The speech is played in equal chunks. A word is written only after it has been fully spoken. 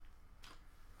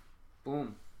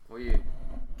Boom. Oye,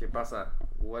 ¿qué pasa?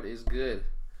 What is good?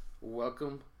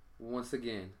 Welcome once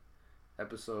again.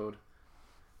 Episode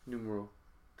numero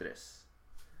 3.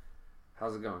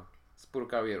 How's it going? It's Puro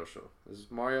Caballero Show. This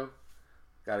is Mario.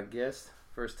 Got a guest.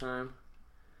 First time.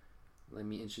 Let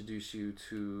me introduce you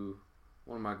to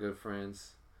one of my good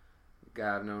friends. A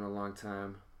guy I've known a long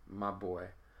time. My boy,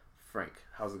 Frank.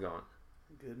 How's it going?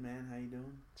 Good, man. How you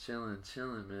doing?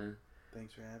 Chilling, man.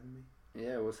 Thanks for having me.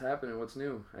 Yeah, what's happening? What's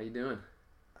new? How you doing?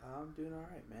 I'm doing all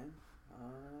right, man.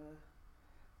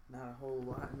 Not a whole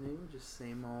lot new. Just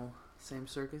same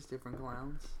circus, different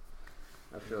clowns.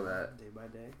 I feel that. Day by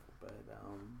day, but yeah,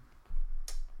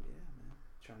 man.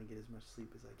 Trying to get as much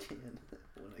sleep as I can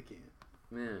when I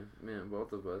can. Man,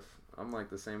 both of us. I'm like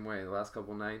the same way. The last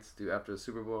couple nights, dude, after the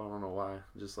Super Bowl, I don't know why.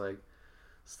 Just like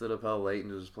stood up hell late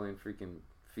and just playing freaking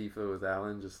FIFA with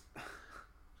Alan, just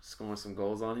scoring some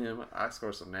goals on him. I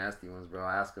scored some nasty ones, bro.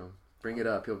 Ask him. Bring it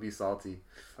up. He'll be salty.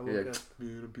 I woke up.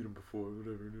 Man, I beat him before.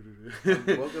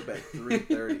 I woke up at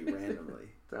 3:30 randomly,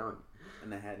 Down.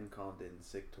 and I hadn't called in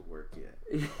sick to work yet,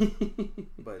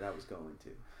 but I was going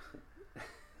to.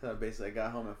 So basically, I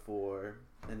got home at 4,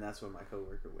 and that's when my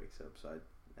coworker wakes up. So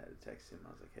I had to text him. I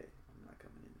was like, "Hey, I'm not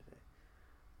coming in today."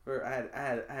 Or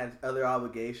I had other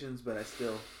obligations, but I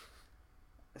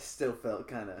still felt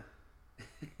kind of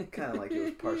like it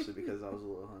was partially because I was a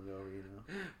little hungover, you know.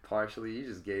 Partially, you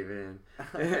just gave in.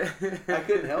 I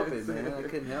couldn't help it, man. I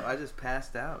couldn't help. I just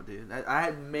passed out, dude. I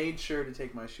had made sure to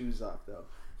take my shoes off though.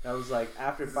 I was like,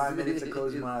 after 5 minutes of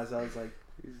closing my eyes, I was like,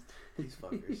 these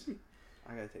fuckers.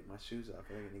 I gotta take my shoes off.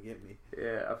 They're gonna get me.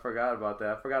 Yeah, I forgot about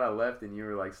that. I forgot I left and you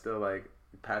were like still like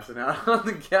passing out on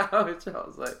the couch. I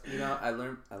was like, you know, I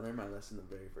learned my lesson the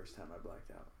very first time I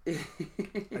blacked out.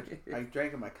 I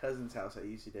drank at my cousin's house at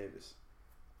UC Davis.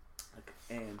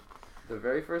 And the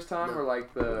very first time, or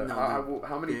like the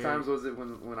how many times was it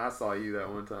when I saw you that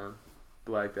one time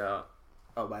blacked out?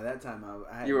 Oh, by that time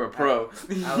you were a pro.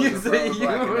 I was a pro blacking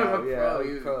out. Yeah, I was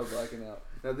You a pro blacking out.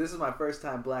 No, this is my first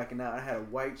time blacking out. I had a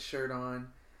white shirt on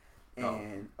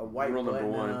and a white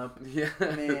button up. Yeah,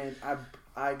 man,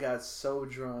 I got so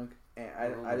drunk.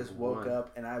 And I just woke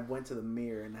up and I went to the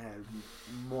mirror and I had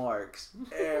marks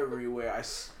everywhere.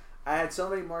 I had so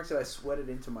many marks that I sweated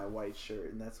into my white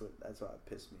shirt, and that's what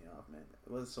pissed me off, man.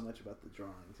 It wasn't so much about the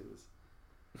drawings; it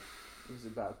was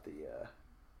about the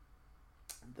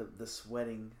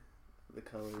sweating, the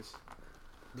colors.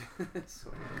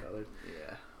 sweating colors.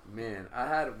 Yeah. Man, I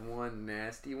had one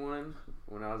nasty one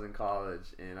when I was in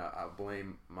college, and I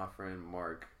blame my friend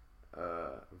Mark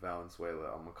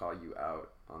Valenzuela. I'm gonna call you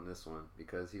out on this one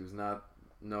because he was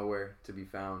nowhere to be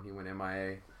found. He went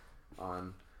MIA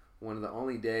on one of the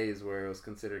only days where it was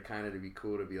considered kind of to be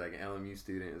cool to be like an LMU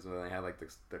student is when they had like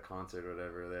the concert or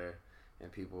whatever there,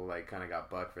 and people like kind of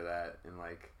got bucked for that, and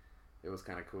like it was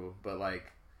kind of cool. But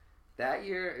like that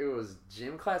year it was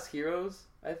Gym Class Heroes,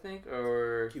 I think,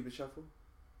 or Cupid Shuffle.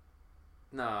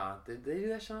 Nah, did they do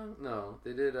that song? No,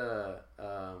 they did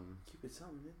Cupid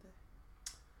something, did they?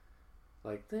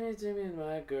 Like, there's Jimmy and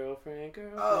my girlfriend.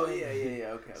 Oh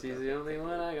yeah, okay. She's the only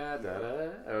one I got,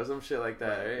 or some shit like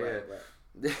that, right? Right.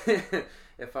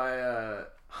 If I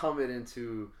hum it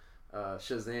into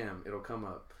Shazam, it'll come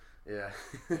up. Yeah.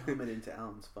 Hum it into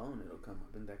Alan's phone, it'll come up.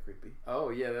 Isn't that creepy? Oh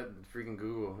yeah, that freaking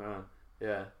Google, huh?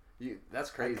 Yeah.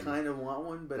 That's crazy. I kind of want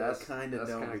one, but I kind of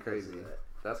don't because crazy. of that.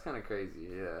 That's kind of crazy,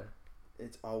 yeah.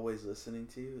 It's always listening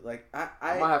to you. Like I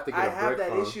might have to get a brick have that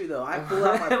phone. issue though. I pull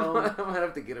out my phone. I might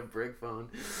have to get a brick phone.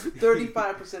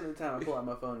 35% of the time, I pull out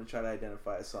my phone and try to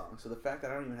identify a song. So the fact that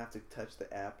I don't even have to touch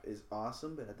the app is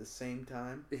awesome. But at the same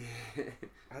time,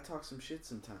 I talk some shit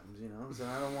sometimes, you know. So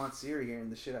I don't want Siri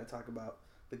hearing the shit I talk about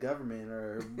the government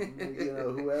or you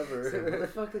know whoever.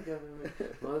 Motherfuck the government.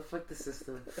 Motherfuck the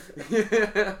system.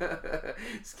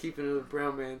 Just keeping the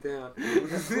brown man down.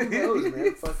 Who knows,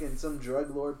 man? Fucking some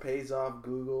drug lord pays off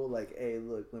Google. Like, hey,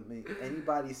 look,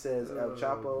 anybody says El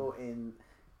Chapo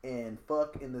and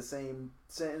fuck in the same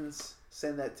sentence,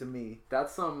 send that to me.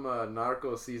 That's some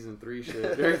Narcos season 3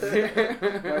 shit right there.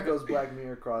 Narcos Black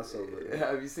Mirror crossover.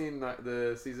 Have you seen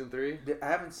the season 3? I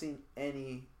haven't seen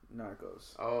any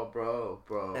Narcos. Oh, bro.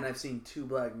 And I've seen 2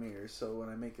 Black Mirrors, so when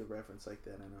I make a reference like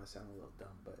that, I know I sound a little dumb,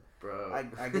 but bro,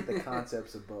 I get the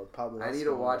concepts of both. Pablo I need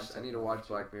to watch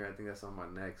Black Mirror. I think that's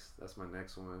my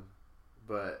next one.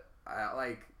 But I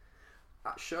like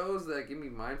shows that give me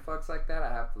mind fucks like that.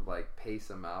 I have to like pace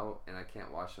them out, and I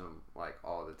can't watch them like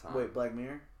all the time. Wait, Black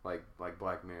Mirror? Like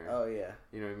Black Mirror. Oh yeah.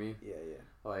 You know what I mean? Yeah.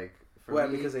 Like.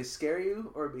 What, because they scare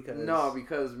you, or because... No,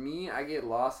 because I get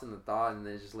lost in the thought, and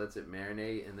then it just lets it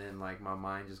marinate, and then, like, my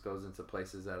mind just goes into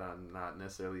places that I'm not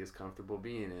necessarily as comfortable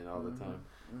being in all the time.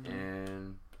 Mm-hmm.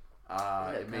 And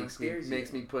It makes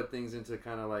me put things into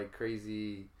kind of like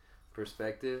crazy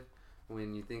perspective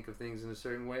when you think of things in a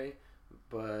certain way,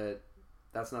 but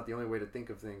that's not the only way to think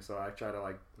of things. So I try to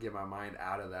like get my mind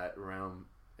out of that realm,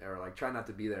 or like try not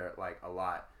to be there like a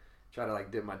lot. Try to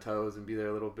like dip my toes and be there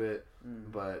a little bit,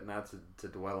 but not to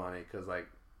dwell on it, because like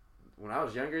when I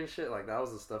was younger and shit, like that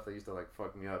was the stuff that used to like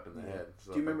fuck me up in the head.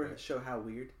 Do you remember the show How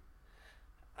Weird?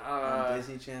 On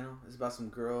Disney Channel. It's about some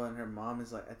girl and her mom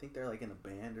is like, I think they're like in a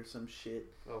band or some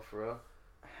shit. Oh, for real?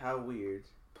 How Weird.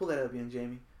 Pull that up, young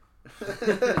Jamie. Shut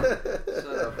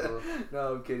up, fool.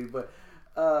 No, I'm kidding, but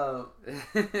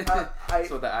that's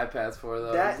what the iPad's for,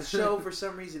 though. That show for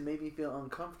some reason made me feel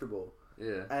uncomfortable.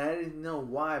 Yeah. And I didn't know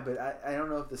why, but I don't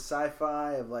know if the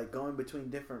sci-fi of like going between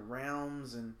different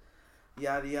realms and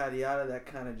yada yada yada, that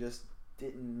kind of just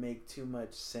didn't make too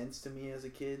much sense to me as a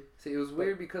kid. See, it was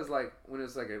weird because like when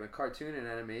it's like in a cartoon and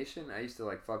animation, I used to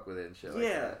like fuck with it and shit like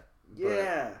that.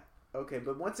 Yeah. Okay,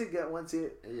 but once it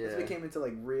became into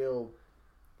like real.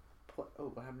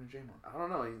 Oh, what happened to Draymond? I don't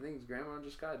know. He thinks grandma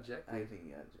just got ejected. I think he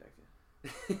got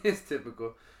ejected. It's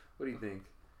typical. What do you think?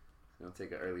 He's gonna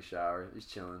take an early shower. He's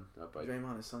chilling up by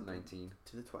Draymond is something 19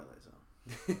 to the Twilight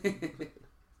Zone.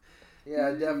 Yeah,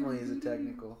 it definitely is a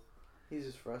technical. He's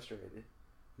just frustrated.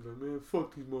 He's like, man,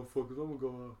 fuck these motherfuckers. I'm gonna go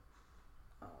out.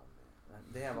 Oh man,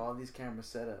 they have all these cameras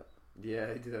set up. Yeah,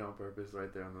 they do that on purpose,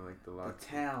 right there on the lock. The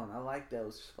town, I like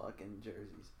those fucking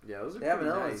jerseys. Yeah, those are. They have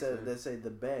pretty another nice, one that say the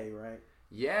Bay, right?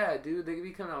 Yeah, dude, they could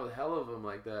be coming out with hell of them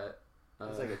like that.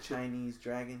 It's like a Chinese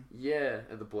dragon. Yeah,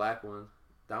 and the black one.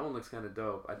 That one looks kind of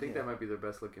dope. I think that might be their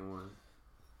best looking one.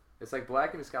 It's like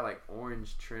black and it's got like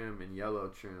orange trim and yellow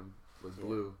trim with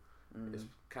blue. Mm-hmm. It's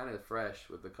kind of fresh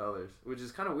with the colors, which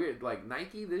is kind of weird. Like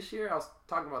Nike this year, I was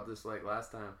talking about this like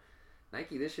last time.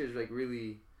 Nike this year is like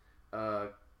really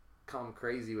come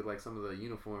crazy with like some of the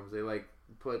uniforms. They like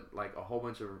put like a whole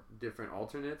bunch of different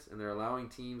alternates, and they're allowing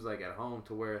teams like at home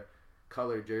to wear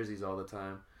colored jerseys all the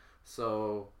time.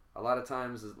 So a lot of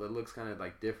times it looks kind of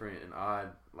like different and odd,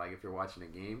 like if you're watching a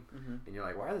game and you're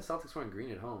like, why are the Celtics wearing green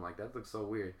at home? Like that looks so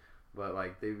weird. But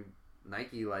like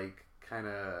Nike like kind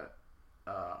of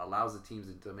allows the teams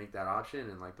to make that option,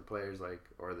 and like the players like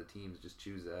or the teams just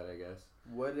choose that, I guess.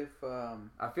 What if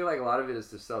I feel like a lot of it is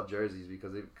to sell jerseys,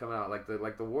 because they come out like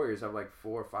the Warriors have like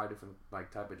 4 or 5 different like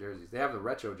type of jerseys. They have the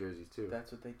retro jerseys too.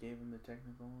 That's what they gave him, the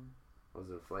technical one. Was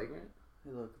it flagrant?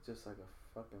 It looked just like a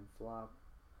fucking flop.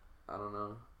 I don't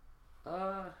know.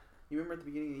 You remember at the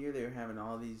beginning of the year they were having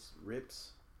all these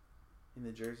rips in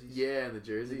the jerseys? Yeah, in the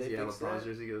jerseys. Did they fix LeBron's that?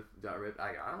 jersey got ripped.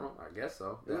 I don't know. I guess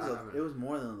so. It was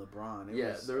more than LeBron.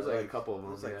 There was like a couple of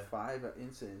them. It was like 5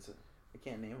 incidents. I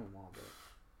can't name them all,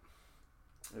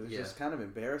 but it was just kind of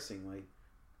embarrassing. Like,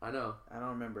 I know. I don't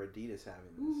remember Adidas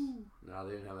having this. Ooh. No,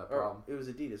 they didn't have that problem. It was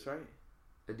Adidas, right?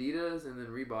 Adidas and then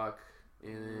Reebok.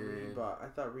 And Reebok. I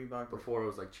thought Reebok before it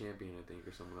was like Champion, I think,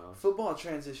 or someone else. Football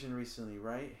transitioned recently,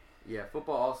 right? Yeah,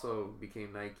 football also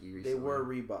became Nike recently. They were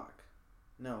Reebok.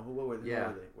 No, what were they? Yeah.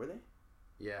 What were they? Were they?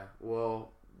 Yeah.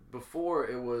 Well, before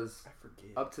it was I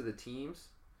forget. up to the teams,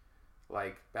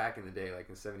 like back in the day, like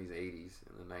in the 70s, 80s,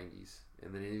 and the 90s,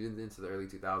 and then even into the early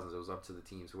 2000s, it was up to the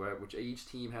teams, which each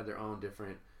team had their own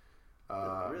different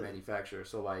really? manufacturer.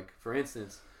 So, like for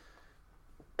instance,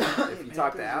 if you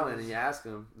talk to Alan and you ask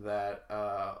him that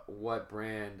what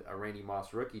brand a Randy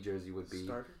Moss rookie jersey would be,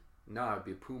 Starter? No, it'd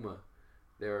be Puma.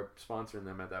 They were sponsoring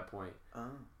them at that point.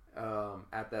 Oh.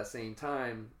 At that same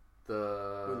time,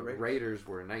 the Raiders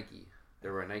were Nike. They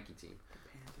were a Nike team. The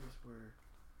Panthers were.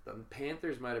 The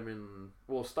Panthers might have been.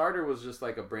 Well, Starter was just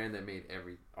like a brand that made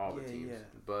all the teams.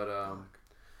 Yeah. But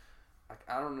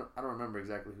I don't know. I don't remember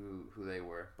exactly who they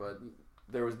were. But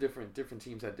there was different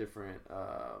teams had different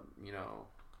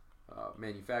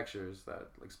manufacturers that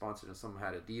like sponsored them. Some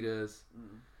had Adidas.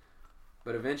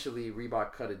 But eventually,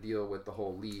 Reebok cut a deal with the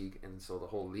whole league, and so the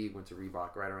whole league went to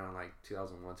Reebok right around like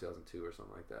 2001, 2002, or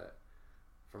something like that.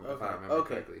 If I remember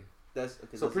correctly. That's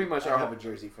okay. So pretty much I have a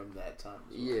jersey from that time.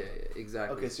 Well. Yeah,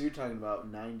 exactly. Okay, so you're talking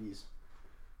about 90s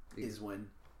is when.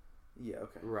 Yeah.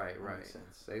 Okay. Right. Makes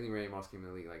sense. So I think Randy Moss came in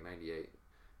the league like '98,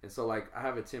 and so like I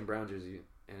have a Tim Brown jersey,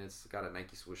 and it's got a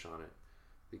Nike swoosh on it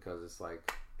because it's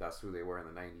like that's who they were in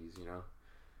the '90s, you know,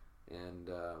 and.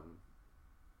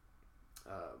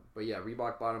 But yeah,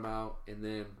 Reebok bought him out, and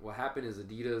then what happened is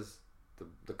Adidas,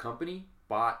 the company,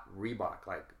 bought Reebok,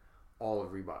 like all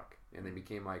of Reebok, and they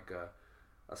became like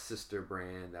a sister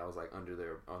brand that was like under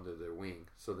their wing.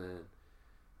 So then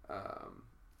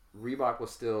Reebok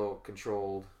was still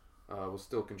controlling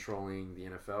the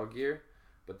NFL gear,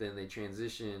 but then they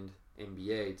transitioned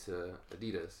NBA to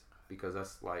Adidas because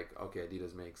that's like okay,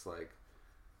 Adidas makes like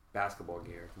basketball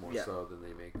gear more Yeah. so than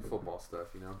they make football stuff,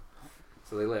 you know.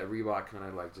 So they let Reebok kind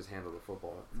of like just handle the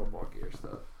football gear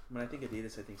stuff. When I think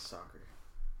Adidas, I think soccer.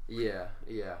 Yeah.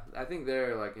 I think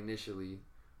they're like initially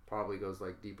probably goes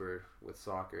like deeper with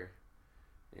soccer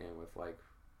and with like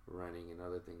running and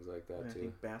other things like that When I too.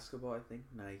 think basketball, I think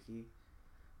Nike.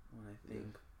 When I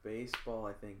think baseball,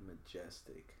 I think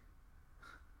Majestic.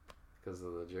 Because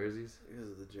of the jerseys. Because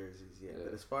of the jerseys, yeah. Yeah.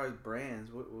 But as far as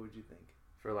brands, what would you think?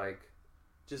 For like,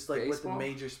 Just like with the baseball?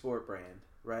 major sport brand,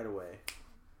 right away.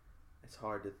 It's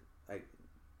hard to like.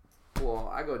 well,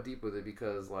 I go deep with it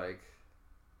because like,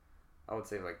 I would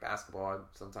say like basketball.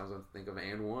 Sometimes I would think of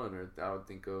And One, or I would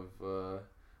think of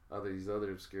these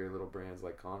other obscure little brands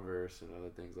like Converse and other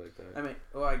things like that. I mean,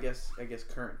 well, I guess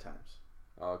current times.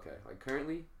 Oh, okay, like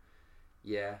currently,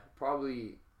 yeah,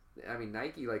 probably. I mean,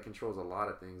 Nike like controls a lot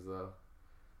of things though.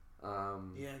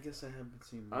 Yeah, I guess I haven't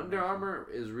seen. Under Armour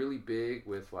is really big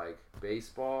with like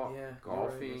baseball, Yeah,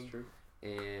 golfing, you're right, that's true.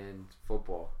 and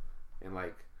football, and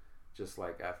like just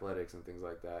like athletics and things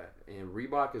like that. And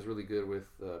Reebok is really good with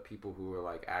people who are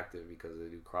like active because they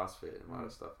do CrossFit and a lot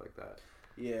of stuff like that.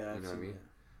 Yeah, You know what I mean?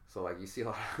 So like you see a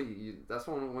lot. That's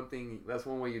one thing. That's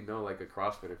one way you know like a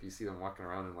CrossFit if you see them walking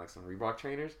around in like some Reebok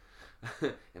trainers,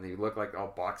 and they look like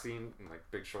all boxing and like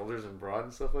big shoulders and broad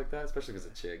and stuff like that. Especially if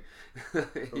it's a chick.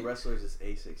 For wrestlers, it's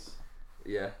Asics.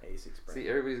 Yeah. Asics brand. See,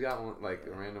 everybody's got one like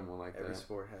a random one like Every that.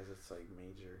 sport has its like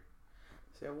major.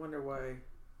 See, I wonder why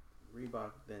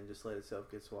Reebok then just let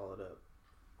itself get swallowed up.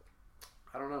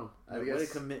 I don't know. I Like,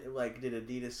 guess. what did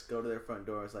Adidas go to their front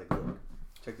door? It's like, look,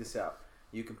 check this out.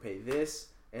 You can pay this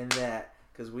and that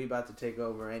because we about to take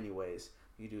over anyways.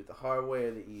 You do it the hard way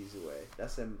or the easy way.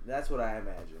 That's what I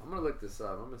imagine. I'm gonna look this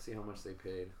up. I'm gonna see how much they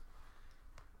paid.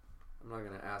 I'm not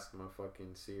gonna ask my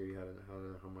fucking Siri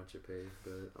how much it paid,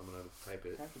 but I'm gonna type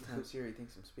it. Half the time Siri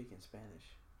thinks I'm speaking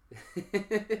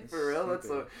Spanish. For real, that's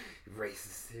so stupid.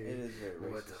 racist. Siri. It is very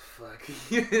racist. What the fuck?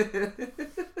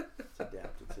 It's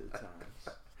adapted to the times.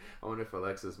 I wonder if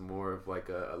Alexa's more of like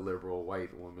a liberal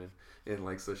white woman, and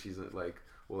like so she's like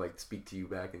will like speak to you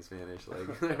back in Spanish,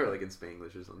 like or like in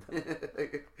Spanglish or something.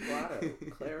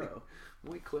 Claro.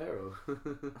 Muy claro.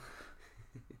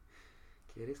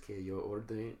 ¿Quieres que yo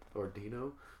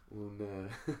ordeno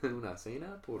una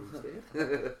cena por usted?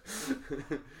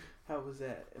 How was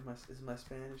that? Is my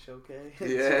Spanish okay?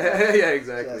 Yeah,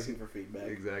 exactly. She's asking for feedback.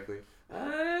 Exactly.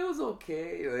 It was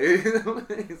okay. Like,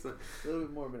 A little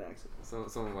bit more of an accent.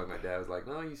 someone like my dad was like,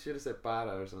 no, you should have said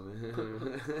para or something.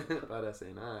 Para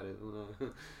cenar.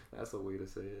 That's a way to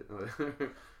say it.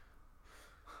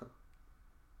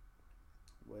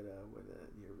 What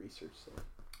your research say?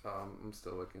 I'm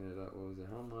still looking it up. What was it?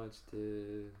 How much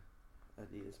did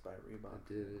Adidas by Reebok?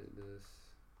 this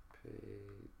pay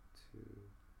to?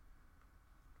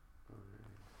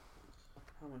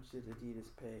 How much did Adidas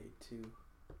pay to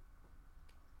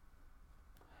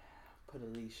put a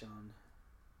leash on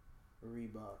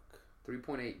Reebok?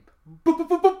 3.8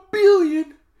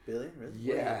 billion. Billion? Really?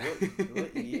 Yeah.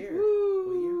 What year?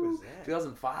 What year was that?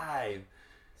 2005.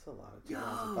 That's a lot of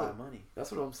 2005 money.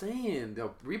 That's what I'm saying.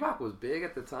 Reebok was big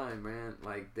at the time, man.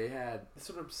 Like they had That's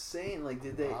what I'm saying. Like,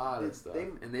 did a lot of stuff,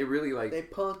 and they really like they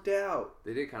punked out.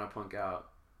 they did kind of punk out.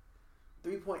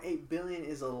 3.8 billion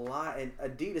is a lot, and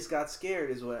Adidas got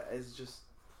scared. Is just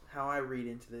how I read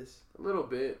into this. A little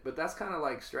bit, but that's kind of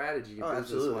like strategy. Oh,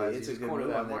 absolutely, it's a good move on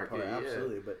that market, part. Yeah.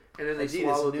 Absolutely, but And then they Adidas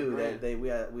swallowed knew the brand. that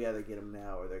we either get them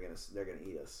now or they're gonna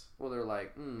eat us. Well, they're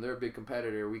like, they're a big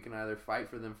competitor. We can either fight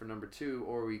for them for number 2,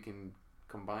 or we can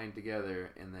combine together,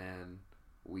 and then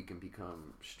we can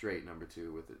become straight number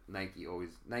 2 with it.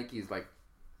 Nike's like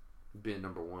been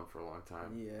number 1 for a long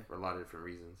time. Yeah. For a lot of different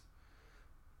reasons.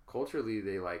 Culturally,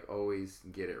 they like always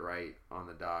get it right on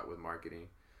the dot with marketing.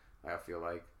 I feel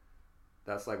like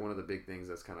that's like one of the big things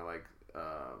that's kind of like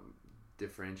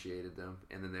differentiated them.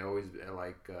 And then they always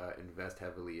invest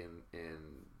heavily in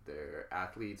their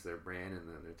athletes, their brand, and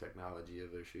then their technology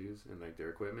of their shoes and like their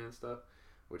equipment and stuff,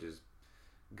 which is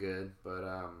good. But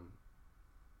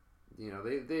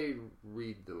they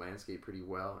read the landscape pretty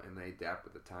well, and they adapt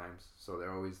with the times. So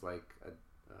they're always like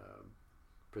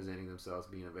presenting themselves,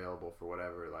 being available for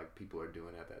whatever like people are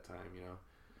doing at that time,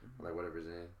 like whatever's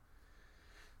in.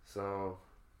 So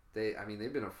they've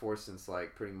been a force since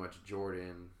like pretty much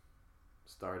Jordan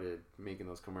started making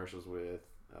those commercials with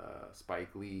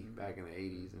Spike Lee back in the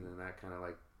 80s, and then that kind of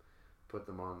like put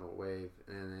them on the wave.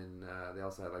 And then they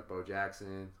also had like Bo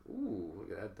Jackson. Ooh,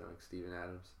 look at that dunk. Steven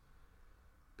Adams,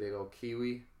 big old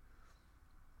Kiwi.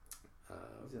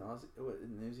 He's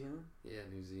in New Zealand. Yeah,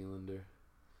 New Zealander.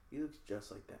 He looks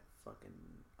just like that fucking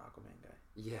Aquaman guy.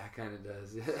 Yeah, kind of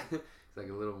does. Yeah, it's like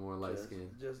a little more light skin.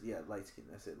 Light skin.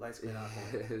 That's it. Light skin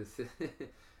Aquaman.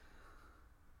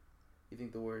 You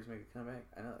think the Warriors make a comeback?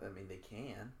 I mean, they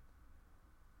can.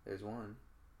 There's one.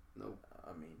 Nope.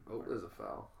 I mean. Oh, there's a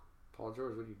foul. Paul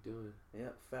George, what are you doing? Yeah,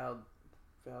 fouled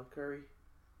Curry.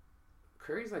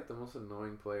 Curry's like the most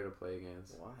annoying player to play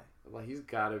against. Why? Like he's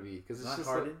gotta be because it's not just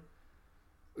Harden.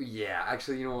 Like, yeah,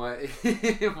 actually, you know what?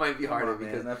 It might be Harden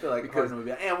because I feel like Harden would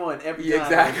be like, and one every yeah,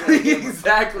 time.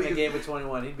 Exactly. In a game of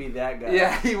 21, he'd be that guy.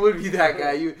 Yeah, he would be that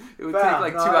guy. It would take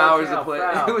like 2 hours to play.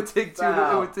 It would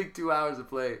take 2 hours to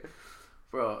play.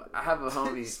 Bro, I have a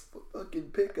homie.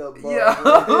 Fucking pickup ball. Yeah,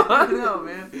 I know,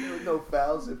 man. There were no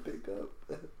fouls in pickup.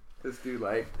 This dude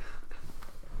like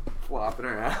flopping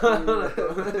around.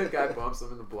 The guy bumps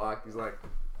him in the block. He's like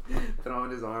throwing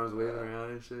his arms, waving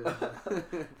around and shit.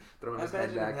 Throwing his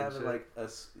head back and shit. Like a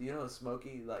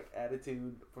Smokey like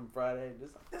attitude from Friday.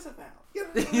 Just like, there's a foul.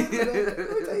 Let me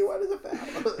tell you why there's a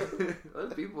foul.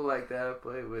 There's people like that I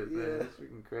play with, man. It's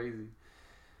freaking crazy.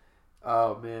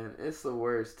 Oh man, it's the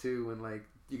worst too when like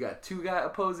you got two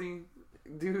opposing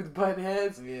dudes butting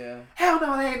heads. Yeah. Hell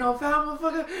no, there ain't no foul,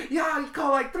 motherfucker. Yeah, you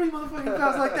call like 3 motherfucking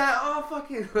fouls like that. Oh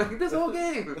fucking like this whole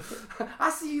game.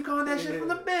 I see you calling that shit from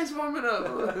the bench warming up.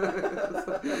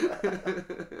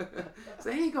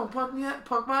 So he ain't gonna punk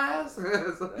my ass.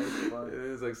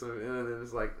 It's like so, and then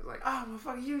it's like oh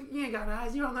motherfucker, you ain't got no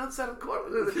eyes. You on the other side of the court.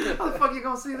 How the fuck you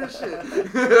gonna see this shit?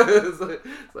 It's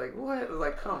like what? It's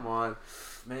like come on.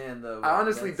 Man, though, I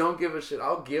honestly don't give a shit.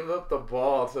 I'll give up the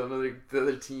ball to the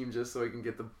other team just so we can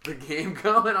get the game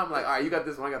going. I'm like, all right, you got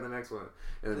this one, I got the next one,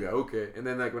 and they're like, okay. And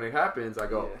then like when it happens, I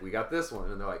go, we got this one,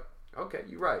 and they're like, okay,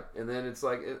 you're right. And then it's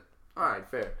like, all right,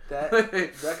 fair. That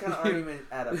kind of argument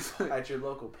at your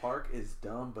local park is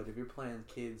dumb. But if you're playing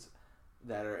kids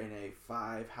that are in a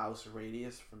 5-house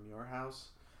radius from your house,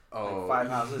 like 5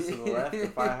 houses to the left, or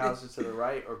 5 houses to the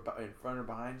right, or in front or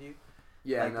behind you.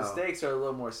 Yeah, like the stakes are a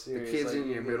little more serious. The kids like, in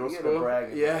your middle school.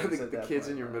 Yeah, the kids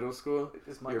in your middle school.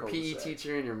 Your PE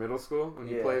teacher in your middle school. When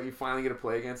you play, you finally get to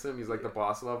play against him. He's like the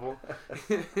boss level.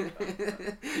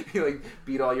 You like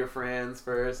beat all your friends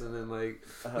first, and then like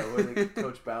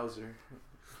Coach Bowser.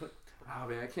 Oh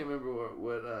man, I can't remember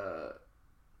what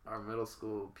our middle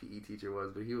school PE teacher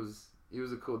was, but he was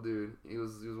a cool dude. He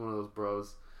was one of those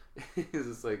bros. He was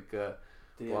just like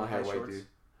blonde hair white dude.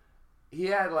 He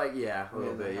had like a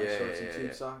little bit, shorts and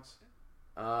tube socks.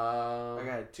 I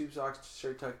got tube socks,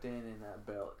 shirt tucked in, and that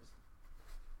belt.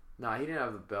 Nah, he didn't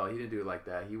have the belt. He didn't do it like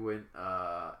that. He went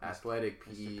athletic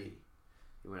PE. He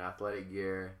went athletic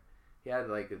gear. He had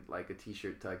like a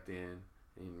t-shirt tucked in,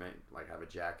 and he might like have a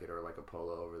jacket or like a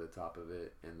polo over the top of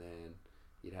it, and then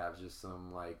he'd have just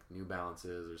some like New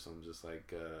Balances or some just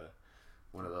like.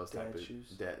 One of those type of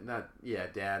shoes.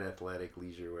 Dad athletic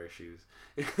leisure wear shoes,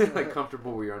 like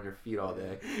comfortable where you're on your feet all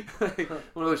day. Like,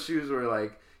 one of those shoes where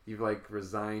like you've like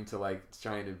resigned to like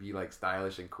trying to be like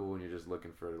stylish and cool, and you're just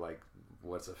looking for like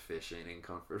what's efficient and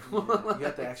comfortable. Yeah, you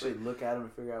have to actually look at them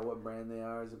and figure out what brand they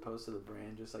are, as opposed to the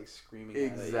brand just like screaming.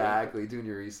 Exactly, doing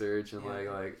your research and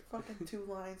like fucking 2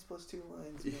 lines plus 2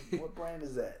 lines. What brand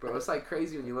is that? Bro, it's like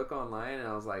crazy when you look online, and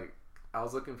I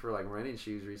was looking for like running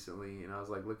shoes recently, and I was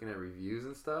like looking at reviews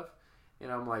and stuff, and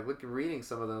I'm like reading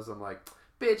some of those. I'm like,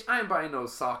 bitch, I ain't buying no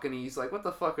Sauconys. Like, what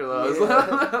the fuck are those?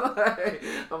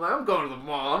 Yeah. I'm going to the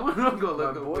mall. I'm going to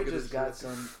look. My boy just got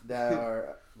some that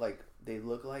are like they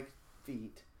look like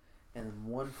feet, and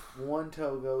one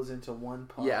toe goes into one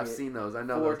pocket. Yeah, I've seen those. I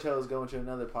know 4 toes go into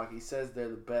another pocket. He says they're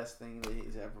the best thing that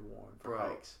he's ever worn for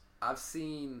hikes. I've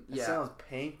seen. It sounds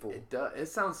painful. It does. It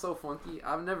sounds so funky.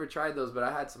 I've never tried those, but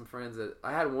I had some friends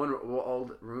I had one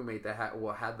old roommate that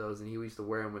had those, and he used to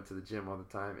wear them. Went to the gym all the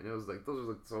time, and it was like those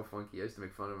looked so funky. I used to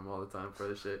make fun of him all the time for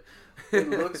this shit. It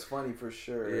looks funny for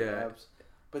sure. Yeah,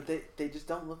 but they just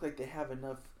don't look like they have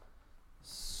enough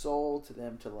soul to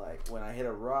them to like when I hit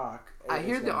a rock. I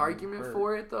hear the argument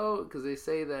for it though, because they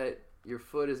say that your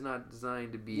foot is not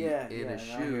designed to be in a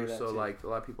shoe, so like a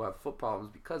lot of people have foot problems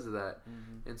because of that,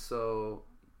 and so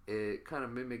it kind of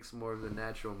mimics more of the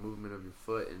natural movement of your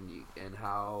foot and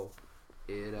how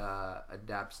it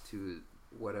adapts to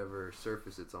whatever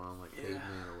surface it's on, like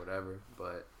pavement or whatever.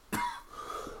 But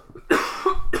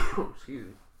excuse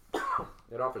me,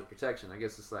 it offers protection. I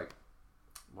guess it's like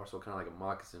more so kind of like a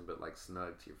moccasin, but like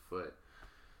snug to your foot,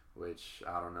 which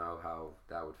I don't know how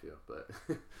that would feel, but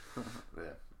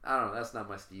yeah. I don't know. That's not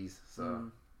my steez, so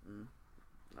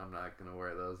I'm not gonna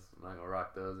wear those. I'm not gonna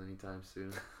rock those anytime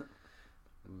soon.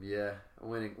 Yeah, I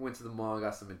went to the mall,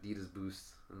 got some Adidas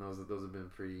Boosts, and those have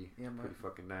been pretty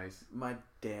fucking nice. My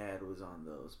dad was on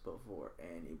those before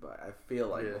anybody. I feel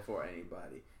like before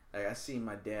anybody. Like I seen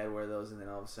my dad wear those, and then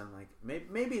all of a sudden, like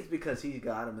maybe it's because he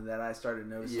got them, and that I started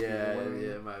noticing. Yeah,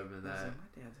 it might have been that. I was like,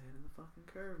 my dad's hitting the fucking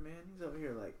curve, man. He's over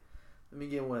here like, let me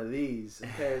get one of these, a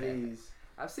pair of these.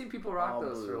 I've seen people rock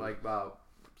those for like about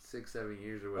 6-7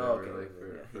 years or whatever. Okay, like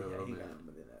for a little he bit. got them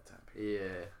within that time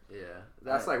period. Yeah.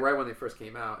 That's like right when they first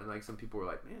came out, and like some people were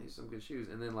like, "Man, these are some good shoes."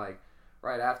 And then like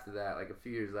right after that, like a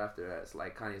few years after that, it's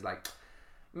like Kanye's like,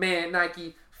 "Man,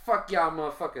 Nike, fuck y'all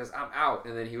motherfuckers, I'm out."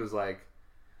 And then he was like,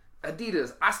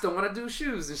 "Adidas, I still want to do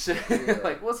shoes and shit." Yeah.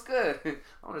 Like, what's good?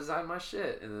 I want to design my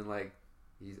shit. And then like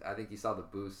I think he saw the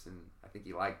boost, and I think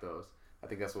he liked those. I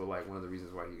think that's what like one of the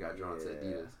reasons why he got drawn to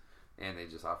Adidas. And they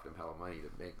just offered him hella money to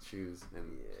make shoes,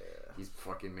 and he's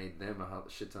fucking made them a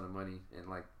shit ton of money, and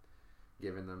like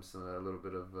giving them a little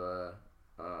bit of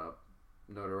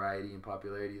notoriety and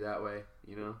popularity that way,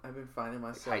 you know. I've been finding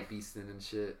myself like hype beasting and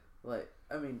shit. Like,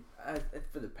 I mean,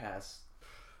 for the past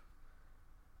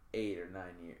 8 or 9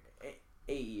 years,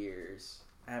 8 years,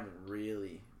 I haven't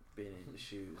really been into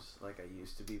shoes like I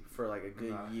used to be. For like a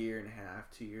good year and a half,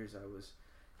 2 years,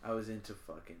 I was into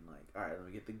fucking like, all right, let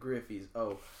me get the Griffies.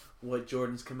 Oh, what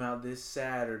Jordans come out this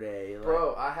Saturday? Like,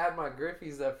 bro, I had my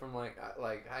Griffies that from like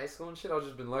high school and shit. I've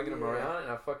just been lugging them around, and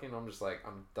I'm just like,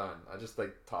 I'm done. I just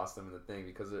like toss them in the thing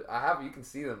because you can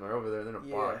see them. They're over there. They're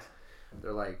in a box.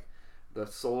 They're like, the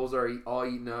soles are all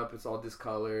eaten up. It's all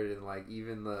discolored, and like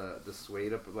even the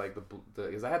suede up, like the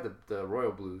because I had the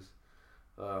royal blues.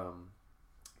 That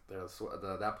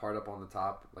part up on the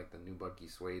top, like the new Bucky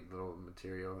suede little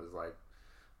material is like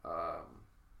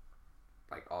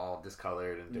all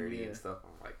discolored and dirty and stuff.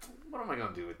 I'm like, what am I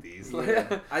gonna do with these?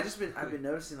 Yeah. I've been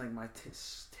noticing like my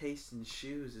taste in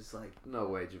shoes is like, no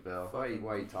way, Javelle. Why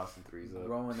are you tossing threes up?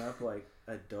 Growing up, like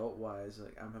adult wise,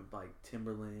 like I'm like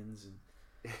Timberlands and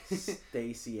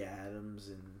Stacey Adams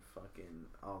and fucking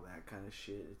all that kind of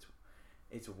shit.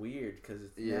 It's weird because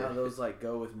now those like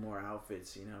go with more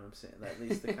outfits. You know what I'm saying? At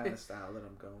least the kind of style that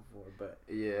I'm going for.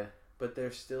 But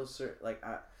there's still certain like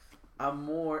I'm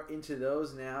more into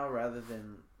those now rather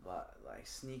than like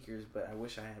sneakers. But I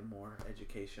wish I had more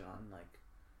education on like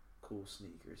cool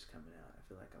sneakers coming out. I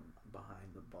feel like I'm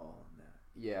behind the ball on that.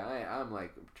 Yeah, I'm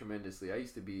like tremendously. I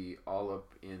used to be all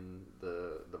up in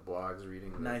the blogs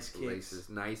reading Nice the laces,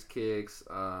 Nice Kicks.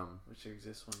 Which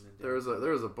exists one. There was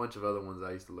a bunch of other ones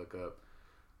I used to look up.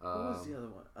 What was the other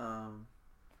one?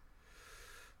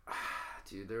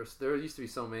 Dude, there used to be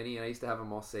so many, and I used to have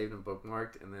them all saved and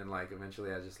bookmarked, and then like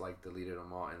eventually I just like deleted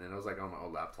them all, and then it was like on my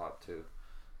old laptop too.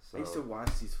 So, I used to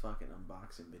watch these fucking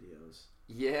unboxing videos.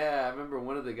 Yeah, I remember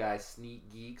one of the guys, Sneak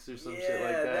Geeks or some shit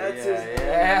like that. That's his name.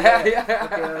 Yeah.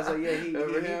 Okay, I was like, he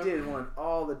did one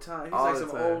all the time. He's like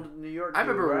some old New York dude, I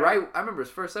remember right? I remember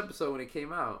his first episode when it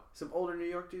came out. Some older New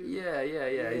York dude? Yeah.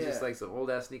 He's just like some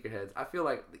old ass sneakerheads. I feel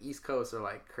like the East Coast are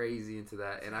like crazy into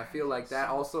that, and I feel like that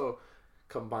also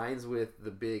combines with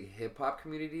the big hip hop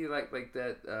community, like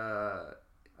that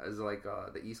as like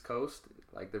the East Coast.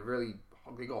 Like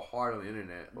they go hard on the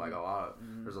internet, like a lot.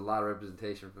 There's a lot of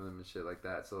representation from them and shit like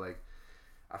that. So like,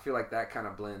 I feel like that kind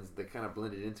of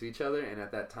blended into each other. And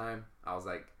at that time, I was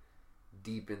like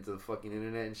deep into the fucking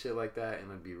internet and shit like that,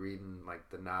 and I'd be reading like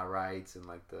the Nah Rights and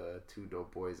like the Two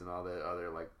Dope Boys and all the other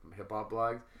like hip hop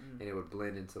blogs, and it would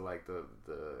blend into like the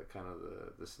kind of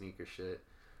the sneaker shit,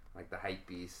 like the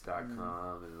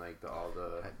Hypebeast.com and like all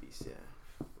the Hypebeast,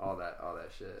 all that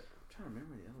shit. I'm trying to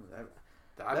remember the other one.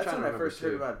 That's when I first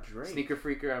heard about Drake. Sneaker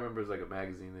Freaker, I remember, it was like a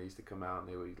magazine that used to come out,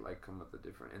 and they would like come with a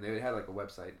different, and they had like a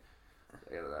website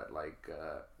that like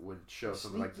would show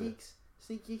some like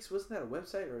Sneak Geeks, wasn't that a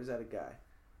website or is that a guy?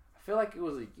 I feel like it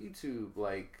was a YouTube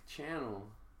like channel,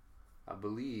 I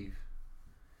believe.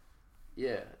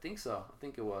 Yeah, I think so. I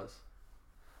think it was.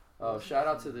 Oh, shout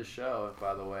out to the show,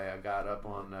 by the way. I got up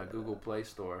on Google Play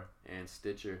Store and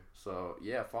Stitcher, so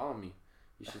yeah, follow me.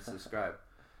 You should subscribe.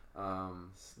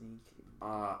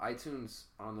 iTunes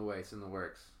on the way. It's in the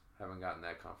works. Haven't gotten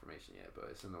that confirmation yet, but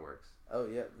it's in the works. Oh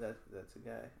yeah, that's a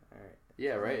guy. All right.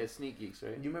 Yeah, right. It's Sneak Geeks,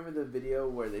 right? You remember the video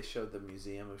where they showed the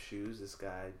Museum of Shoes? This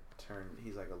guy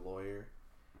he's like a lawyer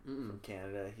from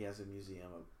Canada. He has a museum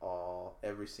of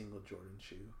every single Jordan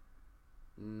shoe.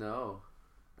 No,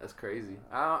 that's crazy.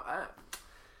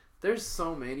 There's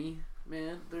so many,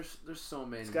 man. There's so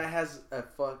many. This guy has a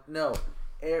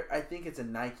I think it's a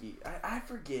Nike. I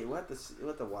forget. We'll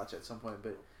have to watch at some point,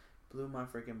 but blew my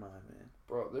freaking mind, man.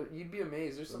 Bro, you'd be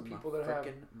amazed. There's some people that have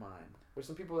mind. There's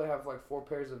some people that have like 4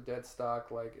 pairs of dead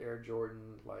stock like Air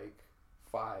Jordan like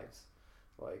 5s,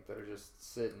 like that are just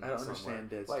sitting. I don't somewhere. understand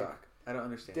dead like, stock. I don't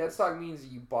understand. Dead stock means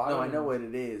you bought No, them. I know what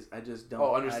it is. I just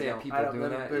don't. Understand people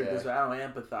doing that? Put it this way, I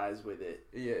don't empathize with it.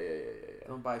 Yeah.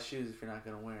 Don't buy shoes if you're not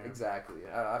gonna wear them. Exactly.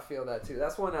 I feel that too.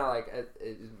 That's when I like it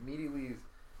immediately,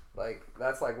 like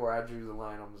that's like where I drew the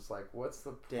line. I'm just like, what's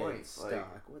the point? Dead stock.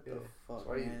 Like, What the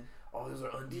fuck, man? Those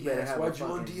are You better un-DS. have Why'd a you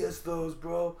fucking- un-DS those,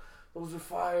 bro? Those are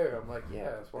fire. I'm like,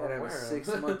 yeah, that's why I'm Have a wearing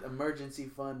 6-month emergency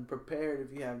fund prepared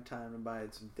if you have time to buy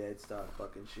some dead stock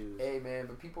fucking shoes. Hey man,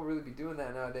 but people really be doing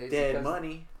that nowadays. Dead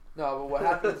money. No, but what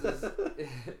happens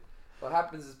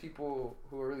is, people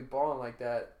who are really balling like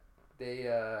that, they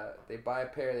buy a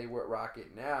pair, they rock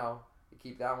it now, they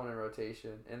keep that one in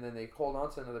rotation, and then they hold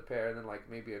on to another pair, and then like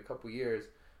maybe a couple years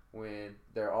when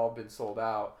they're all been sold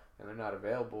out and they're not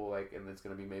available, like, and it's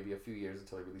gonna be maybe a few years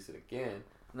until they release it again.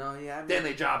 No, yeah. I mean, Then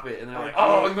they drop it, and they're like, get-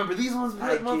 "Oh, remember these ones,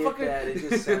 I motherfucker?" get that. It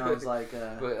just sounds like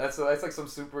But that's like some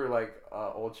super like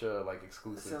ultra like it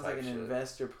exclusive sounds type like an shit.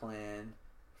 investor plan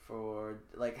for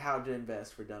like how to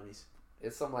invest for dummies.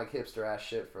 It's some like hipster ass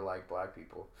shit for like black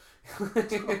people.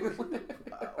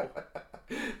 Wow.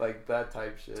 Like that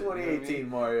type shit. 2018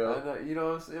 Mario. I know, you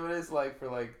know what it's like for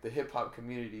like the hip hop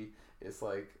community. It's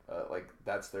like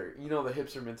that's their, you know, the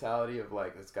hipster mentality of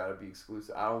like it's got to be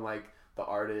exclusive. I don't like the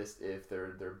artist if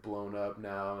they're blown up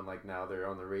now and like now they're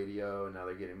on the radio and now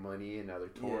they're getting money and now they're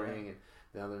touring and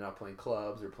now they're not playing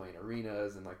clubs, they're playing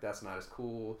arenas, and like that's not as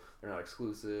cool. They're not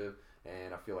exclusive.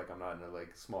 And I feel like I'm not in a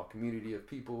like small community of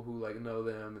people who like know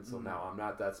them, and so now I'm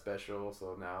not that special.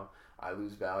 So now I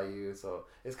lose value. So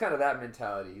it's kind of that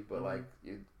mentality, but like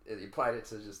you applied it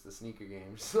to just the sneaker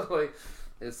game. So like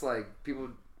it's like people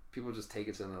just take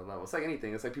it to another level. It's like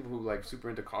anything. It's like people who like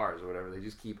super into cars or whatever. They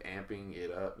just keep amping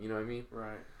it up. You know what I mean?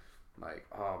 Right. Like,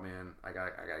 oh man, I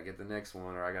gotta get the next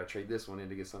one, or I gotta trade this one in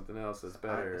to get something else that's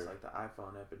better. It's like the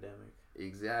iPhone epidemic.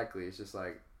 Exactly. It's just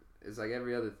like it's like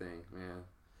every other thing, man.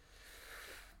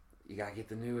 You gotta get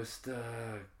the newest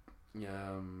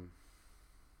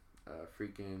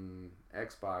freaking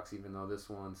Xbox, even though this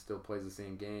one still plays the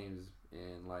same games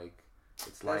and like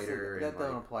it's lighter. That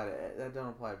don't apply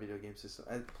to video game system.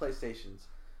 PlayStations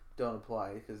don't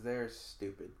apply because they're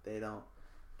stupid. They don't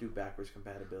do backwards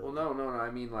compatibility. Well, no.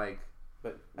 I mean like,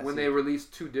 but when they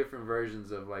released two different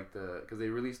versions of like because they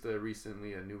released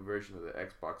recently a new version of the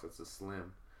Xbox that's a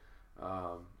Slim.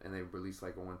 And they released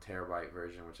like a 1 terabyte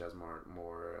version, which has more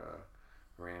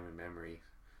RAM and memory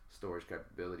storage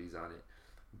capabilities on it.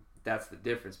 That's the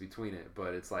difference between it.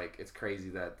 But it's like it's crazy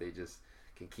that they just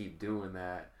can keep doing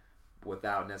that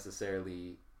without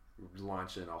necessarily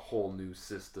launching a whole new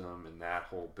system and that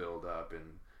whole build up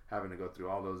and having to go through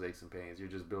all those aches and pains. You're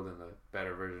just building a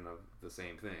better version of the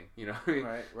same thing. You know what I mean?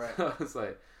 Right. So it's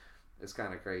like it's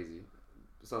kind of crazy.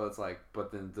 So it's like,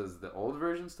 but then does the old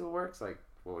version still work? It's like,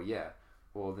 well, yeah.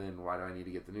 Well, then why do I need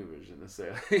to get the new version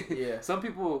necessarily? Yeah. Some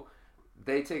people,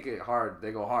 they take it hard.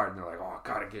 They go hard, and they're like, "Oh,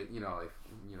 gotta get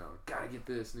gotta get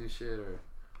this new shit or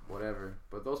whatever."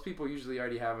 But those people usually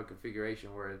already have a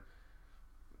configuration where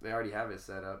they already have it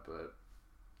set up. But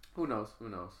who knows? These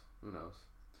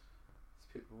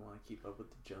people want to keep up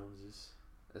with the Joneses.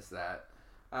 It's that.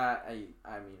 I think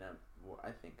I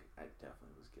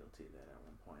definitely was guilty of that at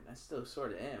one point. I still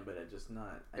sort of am, but I just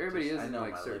not. I know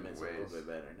like my certain limits ways. a little bit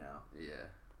better now. Yeah.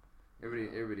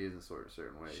 Everybody is in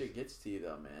certain ways. Shit gets to you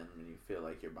though, man. When you feel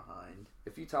like you're behind.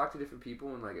 If you talk to different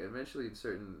people and like eventually in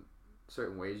certain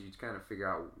ways, you kind of figure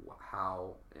out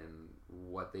how and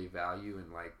what they value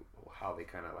and like how they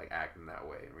kind of like act in that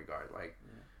way in regard. Like,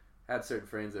 I had certain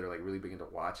friends that are like really big into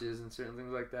watches and certain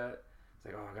things like that. It's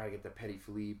like, oh, I gotta get the Petit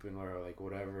Philippe and or like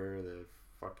whatever the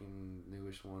fucking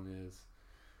newest one is.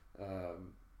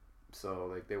 So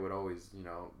like they would always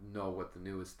know what the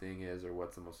newest thing is or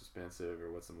what's the most expensive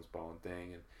or what's the most balling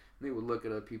thing, and they would look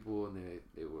at other people and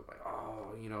they would like,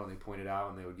 oh, and they point it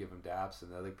out and they would give them daps,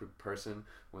 and the other person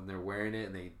when they're wearing it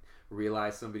and they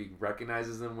realize somebody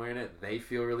recognizes them wearing it, they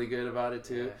feel really good about it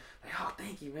too. Like, oh,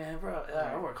 thank you, man, bro.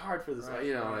 I work hard for this, like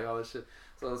all this shit.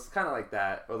 So it's kind of like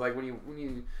that. Or like when you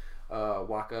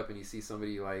walk up and you see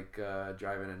somebody like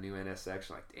driving a new NSX,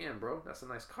 you're like, damn, bro, that's a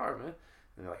nice car, man.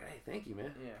 And they're like, hey, thank you,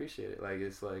 man. Yeah. Appreciate it. Like,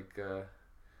 it's like...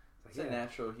 it's a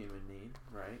natural human need,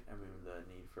 right? I mean, the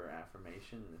need for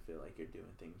affirmation and to feel like you're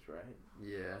doing things right.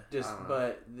 Yeah.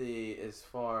 But as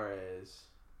far as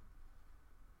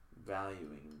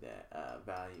valuing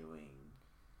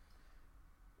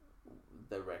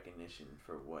the recognition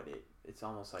for what it's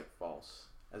almost like false,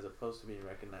 as opposed to being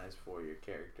recognized for your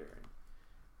character and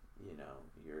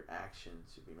your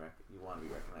actions. You want to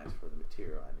be recognized for the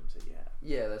material items that you have.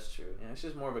 Yeah, that's true. Yeah, it's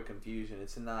just more of a confusion.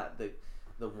 It's not the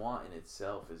want in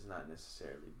itself is not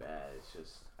necessarily bad. It's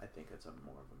just I think it's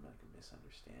more of a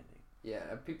misunderstanding. Yeah,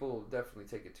 and people definitely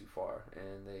take it too far,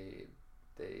 and they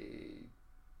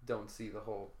don't see the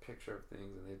whole picture of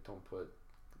things, and they don't put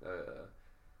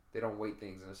they don't weight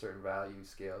things in a certain value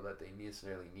scale that they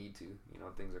necessarily need to. You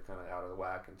know, things are kind of out of the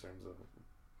whack in terms of,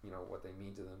 you know, what they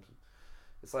mean to them.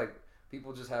 It's like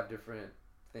people just have different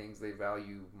things they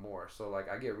value more. So like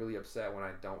I get really upset when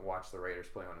I don't watch the Raiders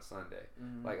play on a Sunday.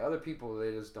 Mm-hmm. Like other people,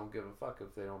 they just don't give a fuck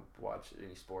if they don't watch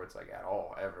any sports like at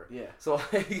all ever. Yeah. So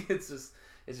like it's just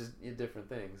different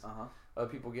things. Uh-huh. Other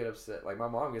people get upset. Like my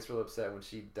mom gets real upset when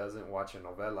she doesn't watch a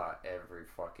novela every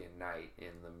fucking night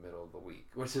in the middle of the week,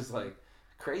 which is like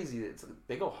crazy.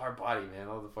 They go hard body, man.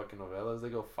 All the fucking novellas, they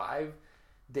go 5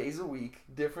 days a week,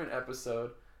 different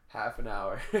episode, half an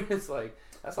hour. It's like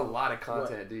that's a lot of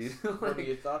content, dude. Like, what are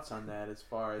your thoughts on that? As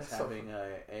far as having so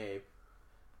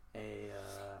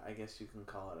I guess you can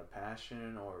call it a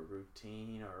passion or a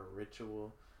routine or a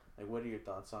ritual. Like, what are your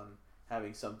thoughts on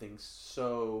having something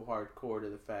so hardcore to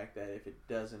the fact that if it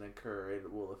doesn't occur,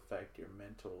 it will affect your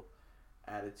mental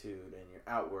attitude and your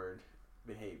outward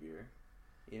behavior?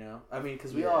 You know, I mean,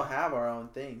 because we all have our own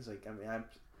things. Like, I mean, I'm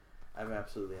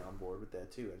absolutely on board with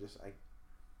that too. I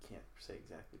can't say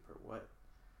exactly per what,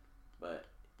 but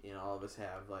you know, all of us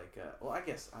have like. Well, I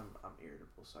guess I'm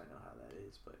irritable, so I know how that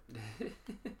is. But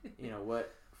you know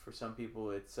what? For some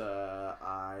people, it's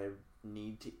I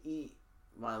need to eat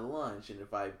my lunch, and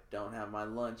if I don't have my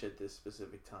lunch at this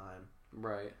specific time,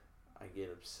 right, I get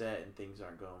upset and things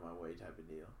aren't going my way, type of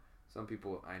deal. Some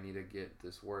people, I need to get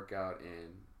this workout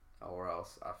in, or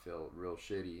else I feel real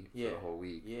shitty for the whole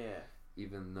week. Yeah.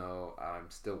 Even though I'm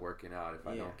still working out, if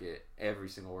I don't get every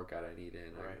single workout I need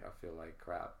in, I feel like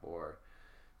crap. Or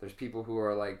there's people who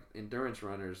are like endurance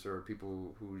runners, or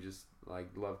people who just like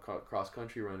love cross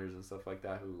country runners and stuff like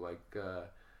that, who like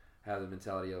have the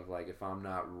mentality of like, if I'm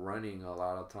not running a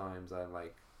lot of times, I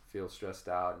like feel stressed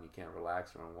out and you can't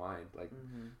relax or unwind. Like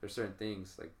there's certain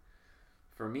things, like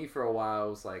for me for a while,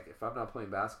 it was like if I'm not playing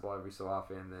basketball every so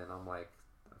often, then I'm like,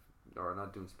 or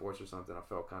not doing sports or something, I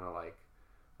felt kind of like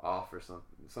off, or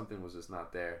something was just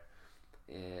not there.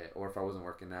 Or if I wasn't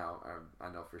working out, I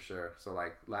know for sure. So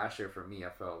like last year for me, I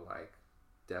felt like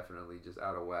definitely just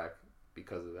out of whack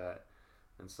because of that.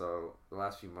 And so the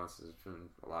last few months has been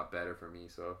a lot better for me.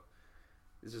 So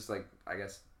it's just like, I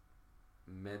guess,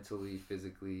 mentally,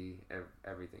 physically,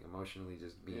 everything, emotionally,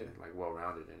 just being like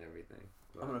well-rounded and everything.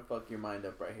 But I'm gonna fuck your mind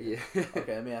up right here. Yeah.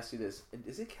 Okay, let me ask you this: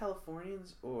 is it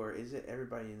Californians or is it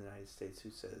everybody in the United States who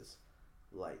says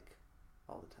like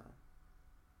all the time?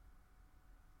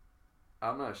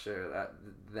 I'm not sure.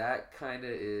 That kind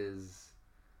of is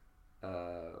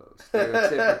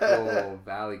stereotypical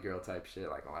Valley Girl type shit.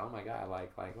 Like, oh my god,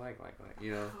 like,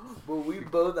 you know. But we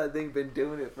both, I think, been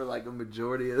doing it for like a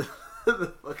majority of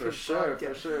the fucking podcast.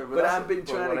 For sure. But I've been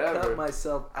trying to cut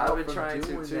myself out. I've been trying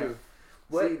to too.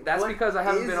 What, see, that's because I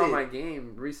haven't been on my it?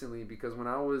 game recently. Because when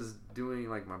I was doing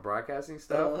like my broadcasting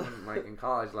stuff, like in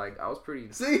college, like I was pretty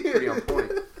on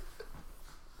point.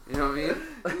 You know what I mean?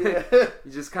 Yeah.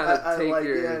 You just kind of take like,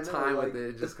 your time with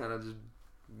it. Just kind of just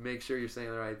make sure you're saying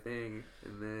the right thing,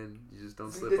 and then you just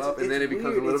don't slip up, and then it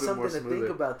becomes a little bit more smoother. It's something to think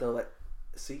about, though. Like,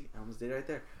 see, I almost did it right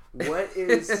there. What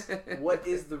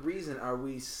is the reason? Are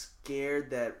we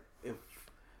scared that if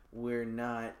we're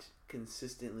not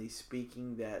consistently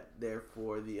speaking, that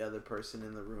therefore the other person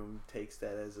in the room takes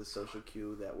that as a social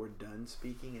cue that we're done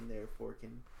speaking and therefore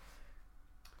can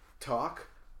talk?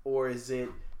 Or is it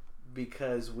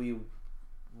because we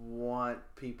want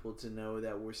people to know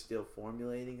that we're still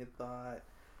formulating a thought?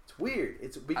 It's weird.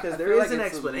 It's because there is an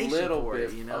explanation for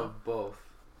it, you know? Of both.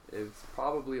 It's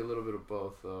probably a little bit of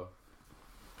both, though.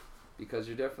 Because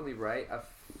you're definitely right. I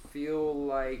feel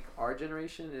like our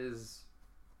generation is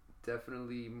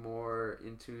definitely more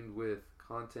in tune with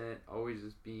content, always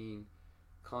just being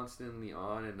constantly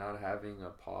on and not having a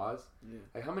pause. Yeah.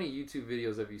 Like, how many YouTube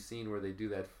videos have you seen where they do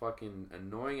that fucking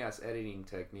annoying ass editing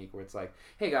technique where it's like,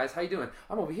 hey guys, how you doing?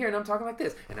 I'm over here and I'm talking like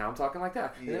this, and now I'm talking like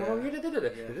that, and then I'm over here,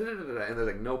 and there's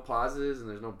like no pauses and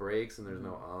there's no breaks and there's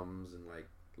no ums and like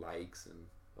likes and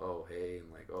oh hey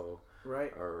and like oh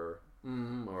right or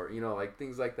or you know, like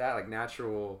things like that, like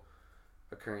natural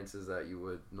occurrences that you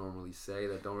would normally say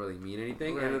that don't really mean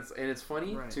anything. Right. And it's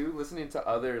funny too, listening to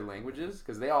other languages,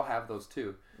 because they all have those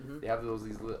too. They have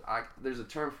there's a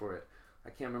term for it. I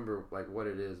can't remember like what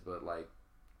it is, but like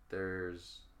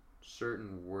there's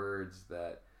certain words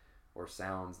that or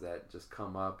sounds that just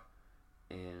come up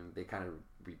and they kind of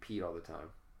repeat all the time.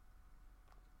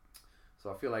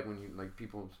 So I feel like when you like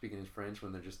people speaking in French,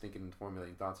 when they're just thinking and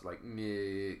formulating thoughts, are like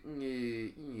you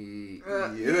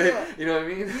know what I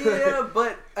mean? Yeah,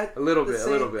 but a little bit.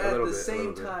 At the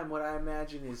same time, what I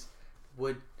imagine is,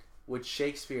 would would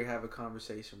Shakespeare have a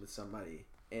conversation with somebody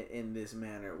in this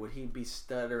manner? Would he be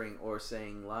stuttering or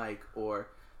saying like or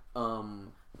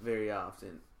very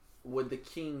often? Would the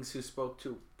kings who spoke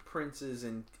to princes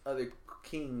and other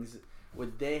kings,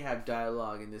 would they have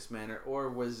dialogue in this manner, or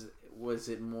was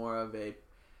it more of a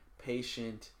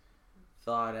patient,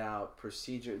 thought out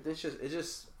procedure? It's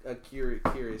just a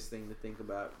curious thing to think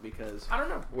about, because I don't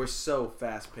know. We're so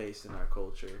fast paced in our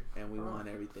culture, and we want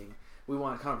everything. We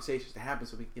want conversations to happen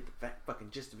so we can get the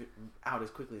fucking gist of it out as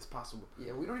quickly as possible.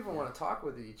 Yeah, we don't even want to talk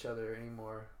with each other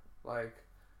anymore. Like,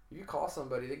 you call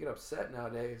somebody, they get upset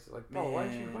nowadays. Like, bro, why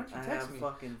don't you text me? I have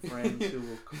fucking friends who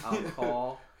I'll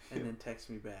call and then text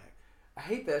me back. I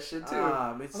hate that shit too.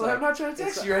 It's like, I'm not trying to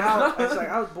text you right now. It's like,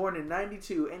 I was born in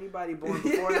 92. Anybody born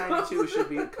before 92 should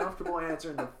be comfortable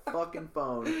answering the fucking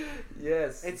phone.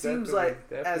 Yes. It seems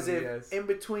like as if in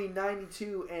between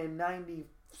 92 and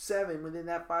 97, within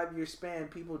that 5-year span,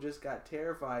 people just got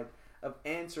terrified of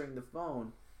answering the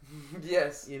phone.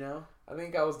 Yes. You know? I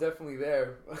think I was definitely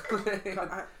there.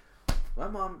 My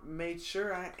mom made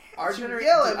sure I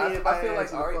yell at me if I feel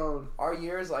like our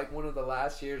year is like one of the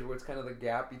last years where it's kind of the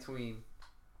gap between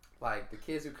like the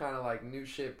kids who kind of like knew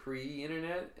shit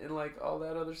pre-internet and like all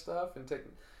that other stuff, and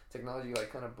technology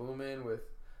like kind of booming with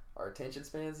our attention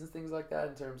spans and things like that,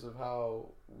 in terms of how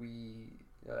we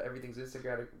everything's instant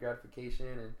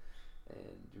gratification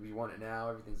and we want it now.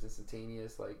 Everything's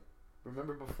instantaneous. Like,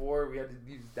 remember before we had to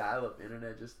use dial-up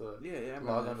internet just to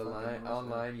log on the line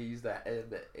online. You use the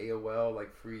AOL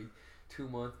like free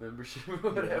 2-month membership or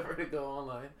whatever to go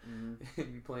online.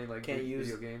 Mm-hmm. You playing like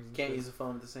video games. Can't use the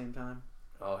phone at the same time.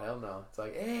 Oh hell no! It's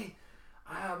like, hey,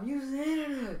 I'm using the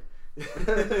internet.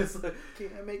 It's like,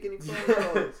 can't make any phone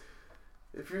calls.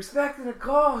 If you're expecting a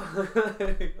call,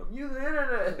 I'm using the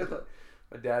internet.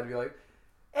 My dad would be like,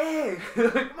 hey,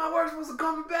 my wife's supposed to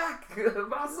call me back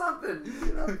about something.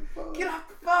 Get off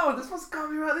the phone. They're supposed to call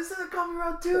me around. They said they'll call me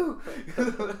around too.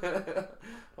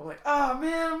 I'm like, oh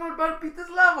man, I'm about to beat this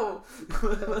level.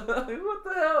 What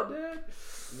the hell, dude?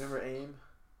 Remember AIM?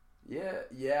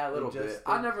 Yeah, a little bit.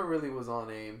 I never really was on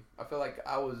AIM. I feel like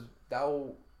that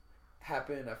will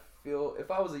happen. I feel if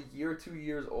I was a year or 2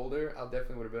 years older, I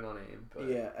definitely would have been on AIM. But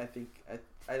yeah, I think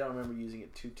I don't remember using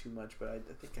it too much, but I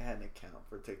think I had an account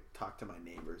to talk to my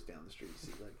neighbors down the street,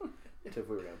 see like if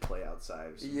we were gonna play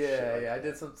outside. Or some shit like I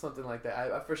did something like that.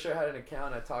 I for sure had an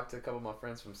account. I talked to a couple of my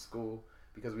friends from school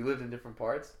because we lived in different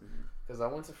parts. Because I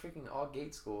went to freaking all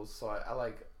Gate schools, so I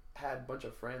like had a bunch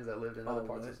of friends that lived in other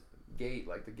parts of Gate,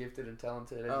 like the Gifted and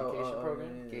Talented Education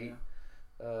Program. Gate.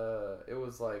 It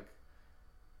was like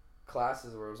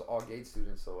classes where it was all Gate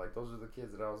students, so like those are the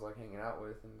kids that I was like hanging out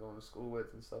with and going to school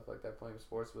with and stuff like that, playing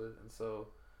sports with, and so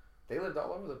they lived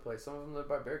all over the place. Some of them lived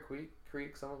by Bear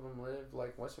Creek, some of them lived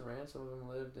like Western Ranch, some of them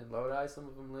lived in Lodi, some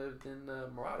of them lived in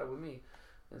Murata with me,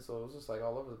 and so it was just like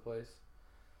all over the place.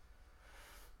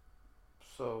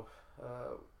 So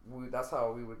that's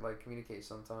how we would like communicate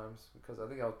sometimes, because I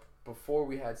think that was before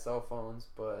we had cell phones,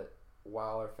 but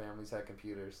while our families had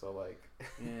computers. So like,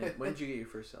 when did you get your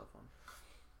first cell phone?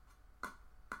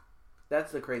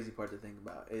 That's the crazy part to think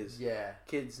about is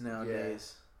kids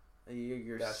nowadays.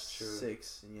 You're That's true.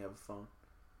 6 and you have a phone.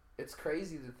 It's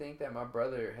crazy to think that my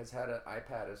brother has had an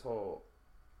iPad his whole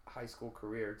high school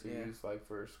career to use like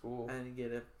for school. I didn't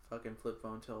get a fucking flip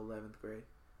phone till 11th grade.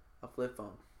 A flip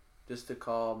phone. Just to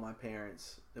call my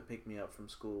parents to pick me up from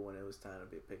school when it was time to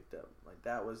be picked up. Like,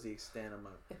 that was the extent of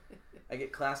my... I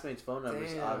get classmates' phone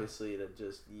numbers, obviously, to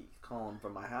just call them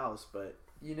from my house, but...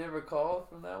 You never called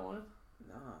from that one?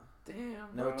 Nah.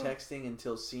 Damn, No bro. texting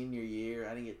until senior year.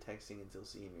 I didn't get texting until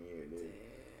senior year, dude. Damn.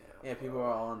 Yeah, people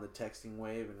are all on the texting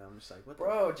wave, and I'm just like, what the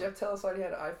Bro, Jeff Tellis he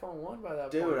had an iPhone 1 by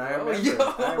that point. Dude, I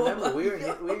remember. We were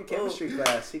in chemistry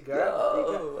class. Did you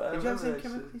have the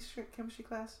same chemistry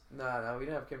class? No, we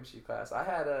didn't have chemistry class. I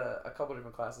had a couple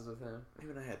different classes with him.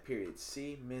 Even I had period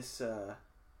C, Miss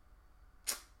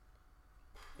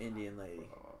Indian lady.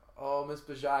 Oh, Miss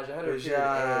Bajaj. I had her period A.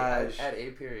 I had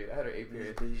A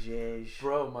period. Miss Bajaj.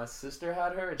 Bro, my sister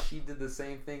had her, and she did the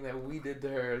same thing that we did to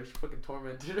her. She fucking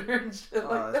tormented her and shit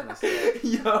like that.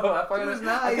 Yo, I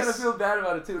kind of feel bad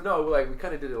about it too. No, like we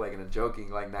kind of did it like in a joking,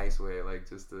 like nice way, like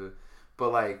just to,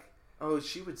 but like. Oh,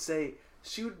 she would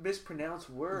mispronounce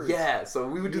words. Yeah, so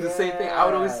we would do the same thing. I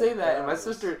would always say that, and my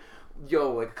sister.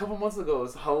 Yo, like a couple months ago, it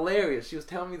was hilarious. She was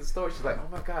telling me the story. She's like, "Oh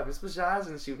my God, Miss Bajaj,"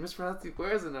 and she would mispronounce the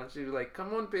words, and she was like,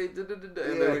 "Come on, babe." Come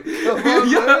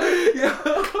on,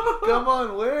 where? Come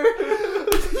on, where?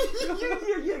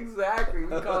 Yeah, exactly. We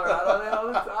call her out on it all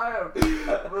the time.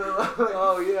 But,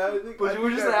 oh yeah, but we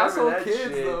were just asshole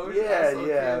kids though.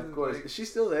 Yeah, of course. Is she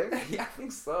still there? Yeah, I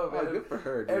think so, man. Oh, good for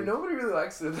her, dude. And nobody really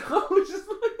likes her though. Just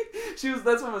like she was.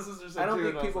 That's what my sister said. I don't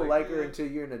too, think people like her until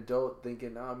you're an adult,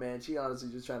 thinking, "Oh man, she honestly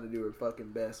just trying to do her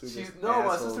fucking best." My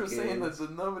sister was saying that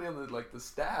nobody on the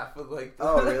staff, but like.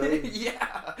 Oh really?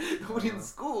 Yeah, nobody in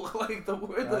school, like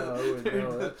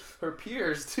her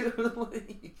peers too.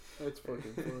 Like, that's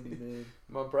fucking funny, man.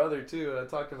 My brother too. I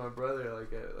talked to my brother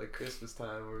like at like Christmas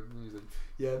time, where he's like,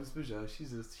 "Yeah, Miss Bajaj,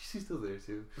 she's still there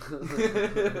too."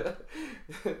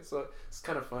 So it's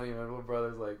kind of funny. My little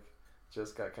brother's like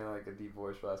just got kind of like a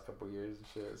divorce for the last couple of years and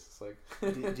shit. It's just like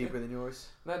deeper than yours.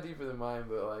 Not deeper than mine,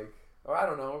 but like. Or I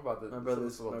don't know. We're about to. My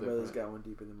brother's got one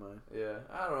deeper than mine. Yeah,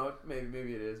 I don't know.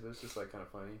 Maybe it is, but it's just like kind of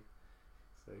funny.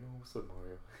 It's like, oh, what's up,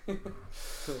 Mario?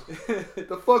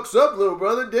 The fuck's up, little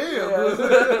brother? Damn. Yeah,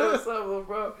 what's up, little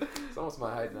bro? It's almost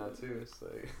my height now too. It's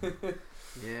like.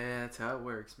 Yeah, that's how it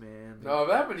works, man. No,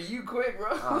 it happened to you quick,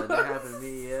 bro. Oh, that happened to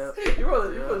me. Yeah. Your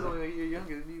brother's only like a year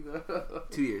younger than me, though.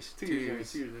 2 years. 2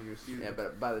 years. 2 years younger. Yeah,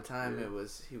 but by the time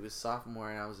he was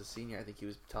sophomore and I was a senior, I think he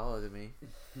was taller than me.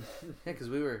 Yeah, because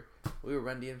we were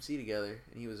Run DMC together,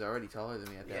 and he was already taller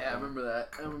than me at that point.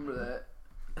 I remember that.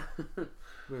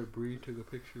 Where Bree took a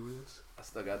picture with us. I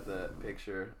still got the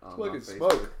picture on my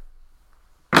Facebook.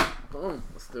 Smoke. Boom.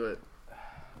 Let's do it.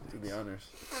 Do the honors.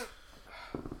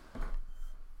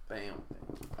 Bam.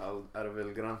 Out of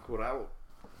El Gran Curado.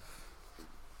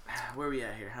 Where are we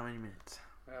at here? How many minutes?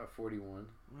 I have 41.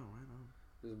 Oh, right on.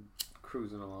 Just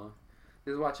cruising along.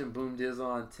 Just watching Boom Dizzle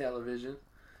on television.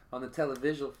 On the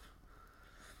television.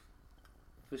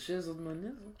 For shizzled my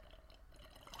nizzle.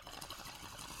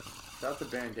 Shout out to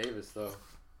Baron Davis, though.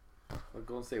 The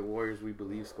Golden State Warriors We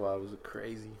Believe squad was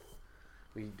crazy.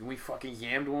 We fucking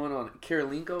yammed one on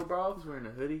Karolinko, bro. He's wearing a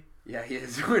hoodie. Yeah, he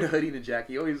is wearing a hoodie and a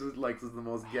jacket. He always was like the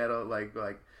most ghetto like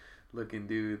looking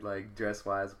dude, like dress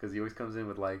wise, because he always comes in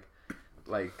with like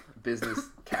business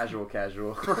casual.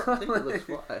 I think he looks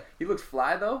fly. He looks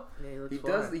fly though. Yeah, he looks he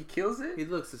fly. does. He kills it. He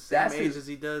looks the same age as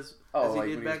he does. As he like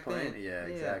did when back he was playing? then. Yeah,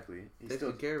 exactly. He's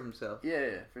taking care of himself.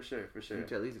 Yeah, for sure. You can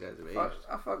tell these guys have aged.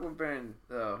 I fuck with Baron.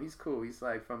 Oh, he's cool. He's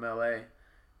like from LA.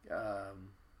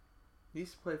 He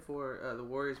used to play for the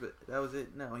Warriors, but that was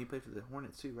it. No, he played for the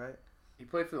Hornets too, right? He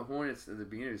played for the Hornets at the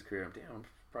beginning of his career. I'm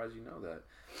surprised you know that.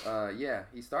 Yeah,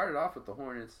 he started off with the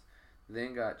Hornets,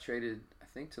 then got traded, I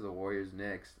think, to the Warriors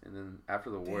next, and then after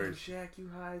the Warriors. Shaq, you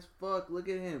high as fuck. Look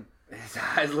at him. His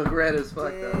eyes look red as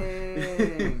fuck,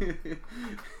 though.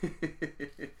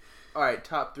 All right,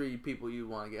 top 3 people you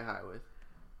want to get high with.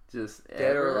 Just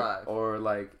dead or alive, or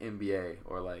like NBA,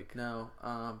 or like no.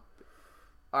 All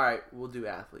right, we'll do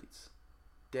athletes.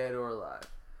 Dead or alive.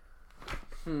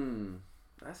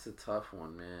 That's a tough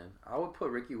one, man. I would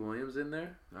put Ricky Williams in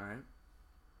there. All right.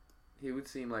 He would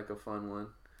seem like a fun one.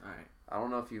 All right. I don't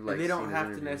know if you like. And they don't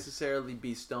have to necessarily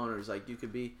be stoners. Like you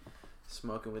could be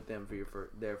smoking with them for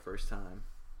their first time.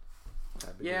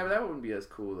 Yeah, but that wouldn't be as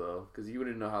cool though, because you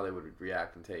wouldn't know how they would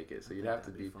react and take it. So you'd have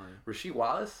to be funny. Rasheed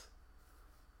Wallace.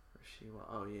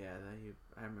 Oh yeah,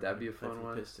 I remember. That'd be a fun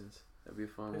one. Pistons. That'd be a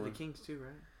fun one. The Kings too,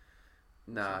 right?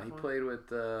 Nah, he played with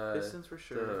the Pistons for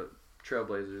sure. The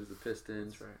Trailblazers, the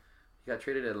Pistons. That's right. He got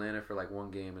traded to Atlanta for like one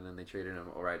game, and then they traded him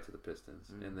right to the Pistons.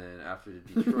 And then after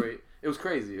Detroit, it was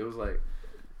crazy. It was like,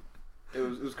 it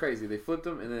was crazy. They flipped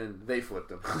him, and then they flipped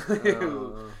him.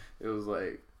 It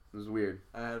was weird.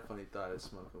 I had a funny thought of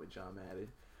smoking with John Madden.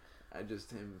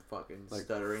 Him fucking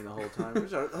stuttering the whole time.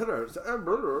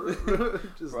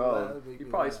 Just bro, he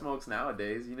probably smokes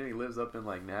nowadays. You know, he lives up in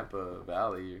like Napa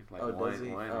Valley, like does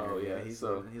he? Oh yeah, he's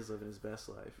living his best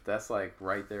life. That's like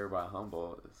right there by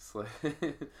Humboldt. It's like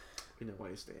you know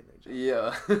why he's staying there, John.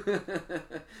 Yeah,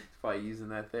 he's probably using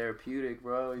that therapeutic,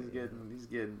 bro.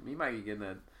 He might be getting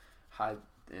that high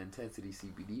intensity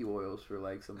CBD oils for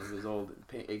like some of his old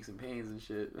aches and pains and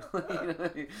shit.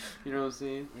 You know what I'm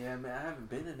saying? Yeah, man, I haven't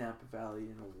been to Napa Valley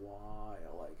in a while.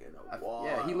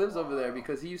 Yeah, he lives over there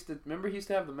because he used to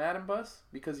have the Madden bus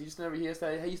because he used to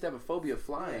have a phobia of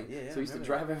flying. Yeah, so he used to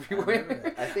drive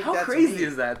everywhere. I think how that's crazy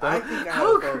is that though? I think I have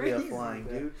a phobia of flying,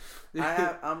 dude.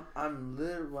 I'm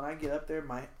literally when I get up there,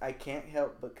 I can't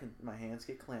help but my hands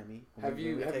get clammy. Have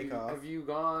you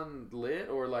gone lit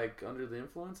or like under the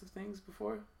influence of things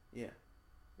before? Yeah.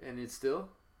 And it's still?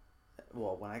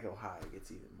 Well, when I go high, it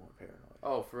gets even more paranoid.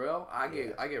 Oh, for real? I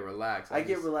get relaxed. I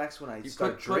get relaxed when I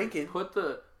start drinking.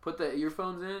 Put the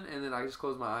earphones in, and then I just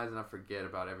close my eyes and I forget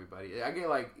about everybody. I get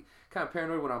like kind of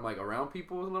paranoid when I'm like around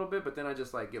people a little bit, but then I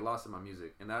just like get lost in my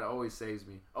music, and that always saves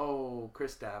me. Oh,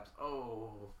 Chris Stapps.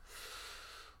 Oh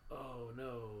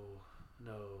no.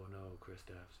 No,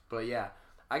 Kristaps. But yeah,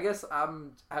 I guess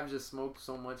I've just smoked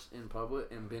so much in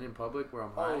public and been in public where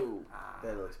I'm high. Oh,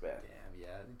 that looks bad. Damn,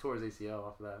 yeah. He tore his ACL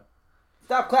off of that.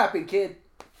 Stop clapping, kid.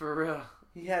 For real.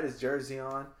 He had his jersey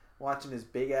on, watching his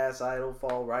big ass idol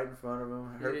fall right in front of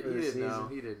him. Hurt for the season.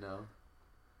 He didn't know.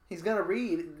 He's gonna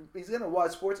read. He's gonna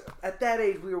watch sports. At that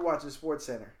age, we were watching Sports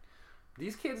Center.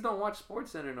 These kids don't watch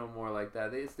Sports Center no more like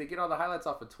that. They get all the highlights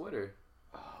off of Twitter.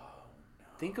 Oh no!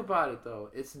 Think about it though.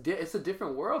 It's a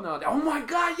different world now. Oh my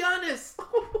God, Giannis!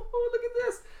 Look at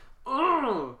this.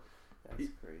 Oh, that's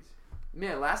crazy.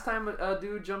 Man, last time a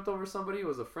dude jumped over somebody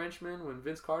was a Frenchman when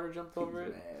Vince Carter jumped over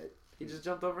it. Mad. He just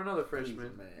jumped over another Frenchman.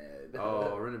 He's mad.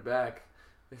 Oh, run it back.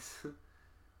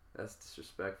 That's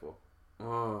disrespectful.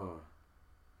 Oh.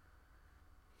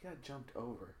 He got jumped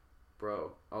over.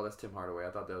 Bro. Oh, that's Tim Hardaway.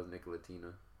 I thought that was Nick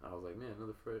Latina. I was like, man,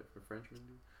 another Frenchman,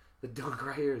 dude. The dunk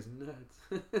right here is nuts.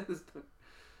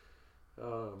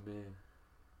 Oh, man.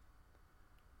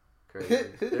 Crazy.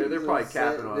 They're probably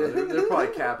capping on him. They're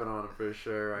probably capping on him for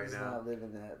sure right He's now. not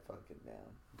living that fucking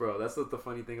down. Bro, that's what the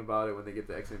funny thing about it when they get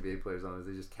the ex-NBA players on is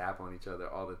they just cap on each other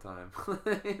all the time.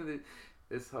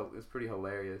 It's pretty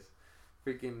hilarious.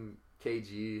 Freaking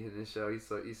KG in this show, he's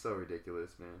so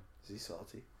ridiculous, man. Is he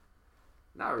salty?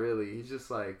 Not really. He's just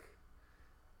like,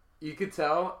 you could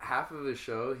tell half of the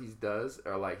show he's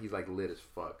like lit as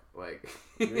fuck. Like,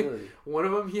 really? One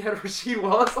of them he had Rasheed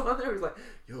Wallace on there. He's like,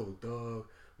 yo, dog,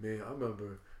 man, I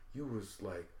remember you was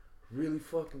like really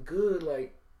fucking good,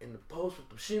 like in the post with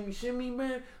the shimmy,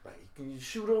 man. Like, can you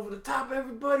shoot over the top of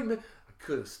everybody, man? I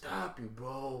could have stopped you,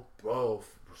 bro.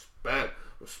 Respect.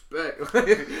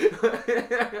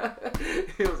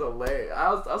 It was hilarious.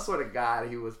 I swear to God,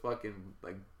 he was fucking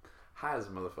like high as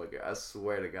a motherfucker. I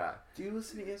swear to God. Do you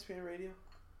listen to ESPN radio?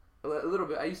 A little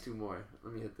bit. I used to more.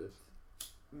 Let me hit this.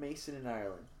 Mason in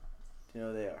Ireland. Do you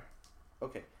know who they are?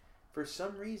 Okay. For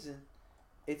some reason,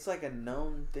 it's like a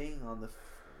known thing on the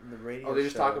radio. Oh, they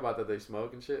just show, talk about that they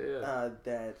smoke and shit. Yeah.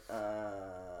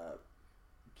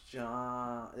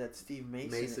 That Steve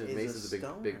Mason's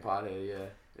a big pothead. Yeah.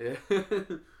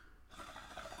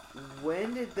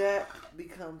 When did that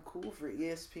become cool for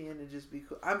ESPN to just be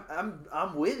cool?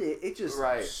 I'm with it. It just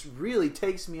really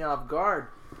takes me off guard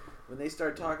when they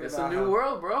start talking about. It's a new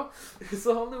world, bro. It's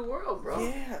a whole new world, bro.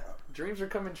 Yeah. Dreams are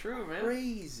coming true, man.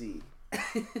 Crazy.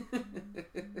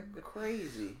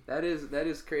 Crazy. That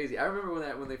is crazy. I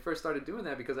remember when they first started doing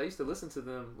that because I used to listen to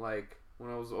them like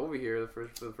when I was over here for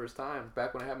the first time.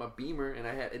 Back when I had my Beamer and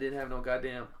it didn't have no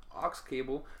goddamn aux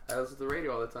cable. I listened to the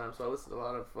radio all the time, so I listened to a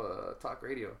lot of talk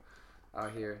radio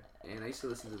out here, and I used to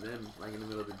listen to them like in the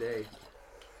middle of the day.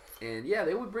 And yeah,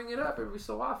 they would bring it up every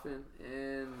so often,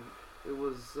 and it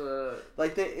was it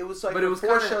was like but it was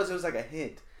before kinda, shows. It was like a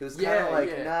hint. It was kind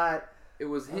of not. It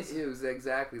was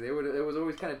exactly. It was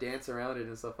always kind of dance around it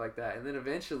and stuff like that. And then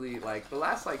eventually, like the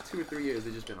last 2 or 3 years,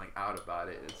 they've just been like out about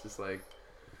it. It's just like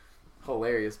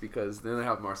hilarious because then they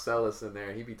have Marcellus in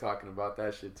there. He'd be talking about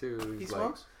that shit too. He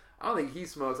smokes? I don't think he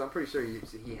smokes. I'm pretty sure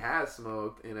he has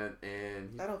smoked, and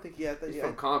I don't think he had that. He's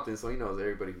from Compton, so he knows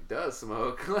everybody who does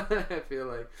smoke. I feel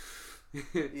like.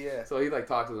 Yeah. So he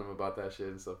talks to them about that shit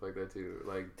and stuff like that too.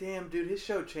 Like, damn, dude, his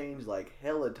show changed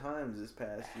hella times this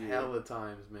past year. Hella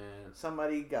times, man.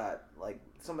 Somebody got I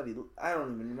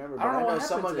don't even remember. But I don't know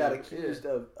someone got accused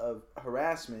of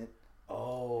harassment.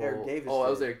 Oh, Eric Davis. Oh, that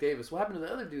was Eric Davis. What happened to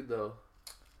the other dude though?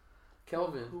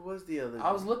 Kelvin. Who was the other dude?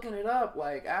 I was looking it up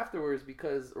afterwards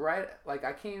because it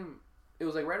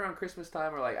was right around Christmas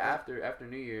time or after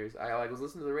New Year's. I was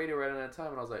listening to the radio right around that time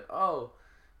and I was like, oh,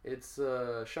 it's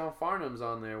Sean Farnham's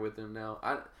on there with him now.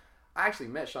 I actually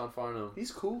met Sean Farnham.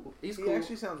 He's cool. He cool.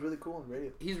 actually sounds really cool on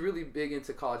radio. He's really big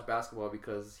into college basketball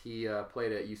because he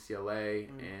played at UCLA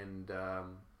and I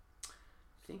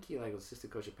think he was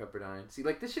assistant coach at Pepperdine. See,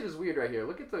 this shit is weird right here.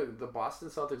 Look at the Boston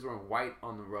Celtics wearing white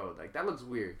on the road. That looks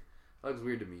weird. That looks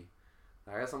weird to me.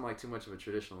 I guess I'm too much of a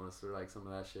traditionalist or some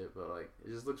of that shit, but it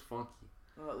just looks funky.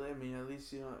 Well, I mean, at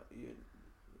least you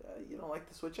don't like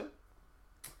the switch up.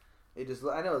 It just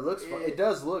I know it looks fun. It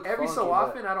does look every funky, so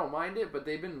often. I don't mind it, but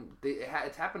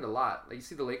it's happened a lot. You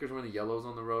see the Lakers wearing the yellows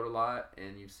on the road a lot,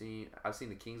 and I've seen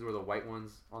the Kings wear the white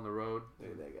ones on the road.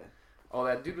 Look at that guy. Oh,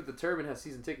 that dude with the turban has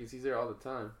season tickets. He's there all the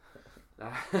time.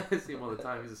 I see him all the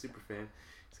time. He's a super fan.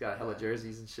 He's got hella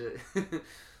jerseys and shit.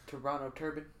 Toronto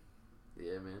turban.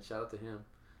 Yeah, man. Shout out to him.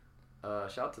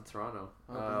 Shout out to Toronto.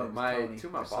 Two of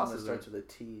my bosses starts with a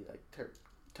T,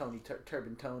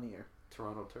 Turban Tony or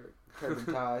Toronto Turk.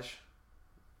 Turbantage.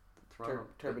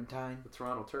 Turbantine. The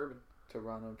Toronto Turban.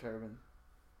 Toronto Turban.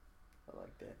 I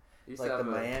like that. He's the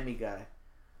Miami guy.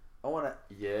 I want to.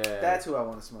 Yeah. That's who I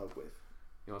want to smoke with.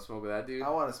 You want to smoke with that dude? I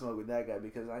want to smoke with that guy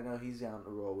because I know he's down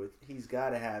the road with. He's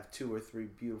got to have 2 or 3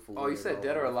 beautiful. Oh, you said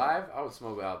dead or alive? I would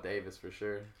smoke with Al Davis for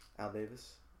sure. Al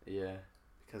Davis? Yeah.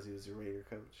 Because he was a Raider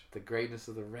coach. The greatness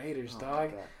of the Raiders,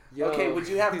 dog. Yo. Okay, would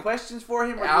you have questions for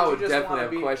him? Or I would definitely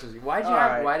have questions. Why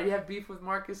did you have beef with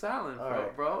Marcus Allen,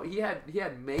 bro? He had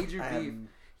major beef.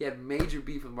 He had major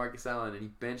beef with Marcus Allen, and he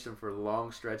benched him for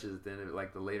long stretches at the end of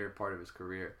like the later part of his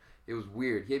career. It was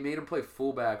weird. He made him play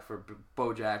fullback for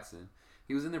Bo Jackson.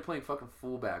 He was in there playing fucking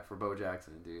fullback for Bo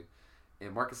Jackson, dude.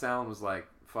 And Marcus Allen was like,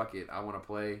 "Fuck it, I want to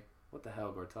play." What the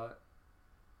hell, Gortat?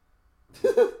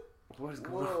 What is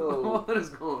going on? What is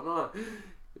going on?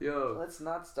 Yo. Let's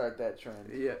not start that trend.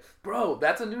 Yeah. Bro,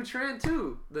 that's a new trend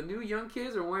too. The new young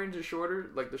kids are wearing the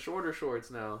shorter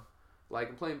shorts now. Like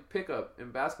I'm playing pickup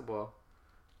in basketball.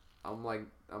 I'm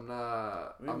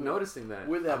noticing that.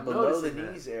 We're the below the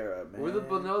knees era, man. We're the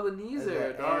below the knees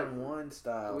era, dog. And one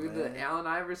style, We're the Allen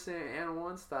Iverson and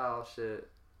one style shit.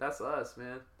 That's us,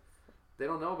 man. They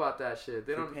don't know about that shit.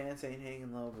 They don't. Your pants ain't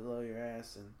hanging low below your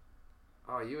ass, and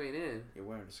oh, you ain't in. You're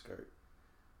wearing a skirt.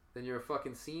 Then you're a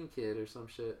fucking scene kid or some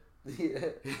shit. Yeah.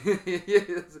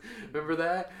 Remember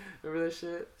that? Remember that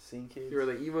shit? Scene kids. You were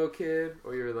the emo kid,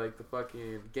 or you were like the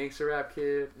fucking gangster rap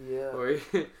kid. Yeah. Or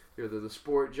you're the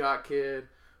sport jock kid,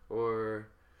 or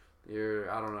you're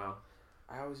I don't know.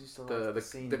 I always used to like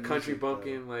the country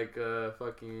bumpkin like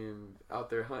fucking out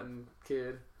there hunting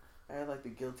kid. I had like the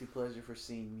guilty pleasure for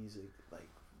scene music, like.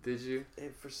 Did you?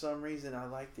 For some reason, I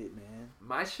liked it, man.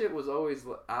 My shit was always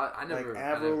I never like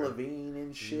Avril Lavigne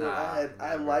and shit. Nah,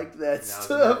 I liked that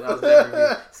stuff. That was never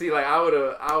me. See, like I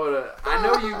would've. I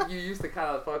know you used to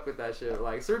kind of fuck with that shit.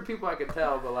 Like certain people I could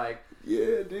tell, but like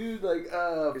yeah, dude, like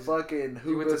fucking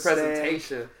who went to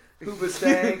presentation.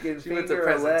 Hoobastank and she went to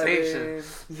presentation.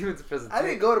 You went to presentation. I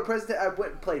didn't go to presentation. I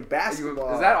went and played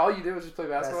basketball. Is that all you did? Was just play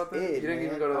basketball? That's it, you didn't man.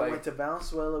 even go to like. I went to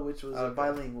Valenzuela, which was a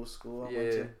bilingual school. I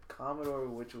went to Commodore,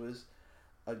 which was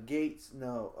a gate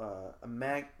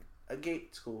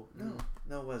school.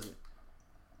 No, it wasn't.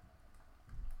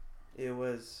 It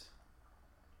was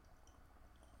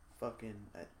fucking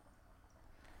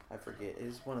I forget. It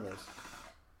was one of those.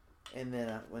 And then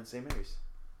I went to St. Mary's.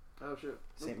 Oh shit.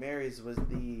 St. Mary's was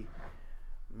the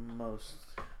most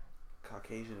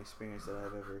Caucasian experience that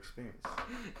I've ever experienced.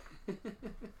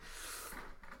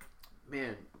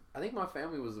 Man, I think my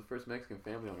family was the first Mexican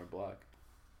family on our block.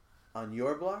 On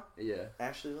your block? Yeah.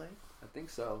 Ashley Lane? I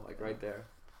think so, like right there.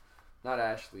 Not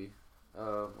Ashley.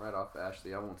 Right off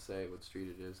Ashley. I won't say what street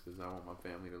it is because I want my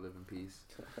family to live in peace.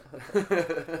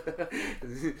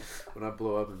 When I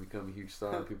blow up and become a huge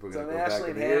star, people are going to go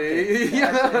Ashley back. Ashley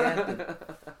Hampton.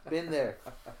 Been there.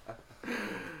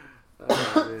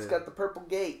 Oh, it's got the purple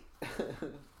gate.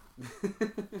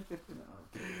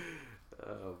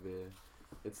 Oh, man.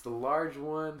 It's the large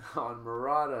one on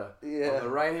Murata on the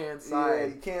right hand side. Yeah,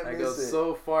 you can't miss it. It goes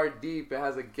so far deep. It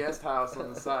has a guest house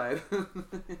on the side. You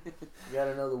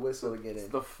gotta know the whistle to get in. It's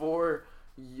the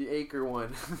 4-acre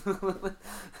one.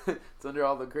 It's under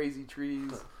all the crazy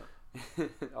trees,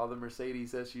 all the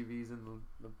Mercedes SUVs in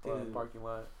the parking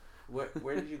lot.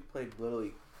 Where did you play Little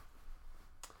League?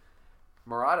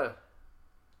 Murata.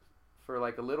 For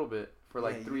like a little bit. For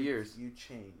like 3 years. You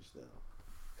changed though.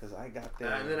 Because I got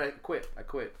there. And then I quit.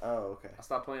 Oh, okay. I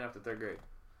stopped playing after third grade.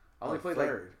 I only played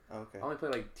third. Okay. I only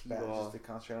played like T-ball. Just to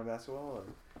concentrate on basketball?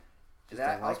 Or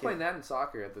I was playing that in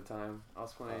soccer at the time. I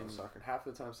was playing soccer. Half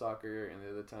the time soccer and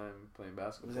the other time playing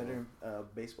basketball. Was that during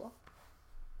baseball?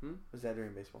 Was that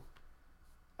during baseball?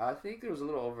 I think there was a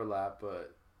little overlap,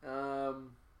 but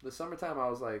the summertime I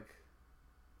was like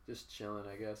just chilling,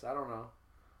 I guess. I don't know.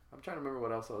 I'm trying to remember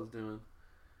what else I was doing.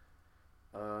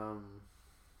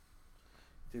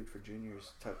 Dude, for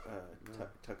juniors,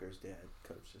 Tucker's dad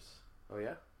coaches. Oh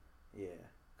yeah? Yeah.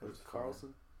 Coach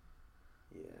Carlson?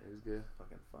 Yeah. It was good.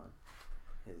 Fucking fun.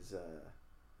 We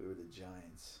were the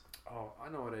Giants. Oh, I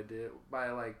know what I did.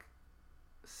 By like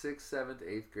 6th, 7th,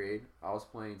 8th grade, I was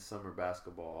playing summer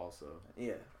basketball also.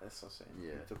 Yeah, that's what I'm saying. Yeah.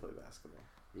 You have to play basketball.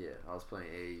 Yeah, I was playing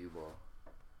AAU ball.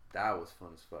 That was fun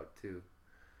as fuck too.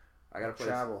 I gotta play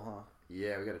travel, huh?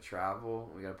 Yeah, we gotta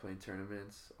travel. We gotta play in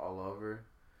tournaments all over.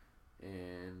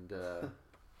 And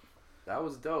that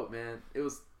was dope, man.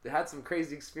 It had some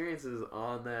crazy experiences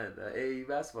on that AAU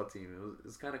basketball team. It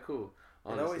was kind of cool.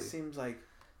 Honestly. It always seems like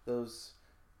those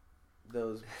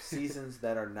seasons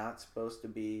that are not supposed to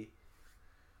be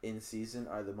in season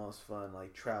are the most fun,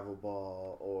 like travel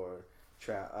ball or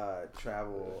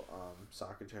travel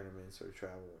soccer tournaments or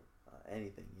travel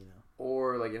anything, you know.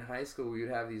 Or like in high school, we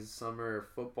would have these summer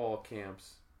football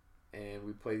camps. And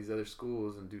we play these other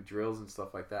schools and do drills and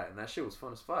stuff like that. And that shit was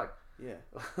fun as fuck. Yeah.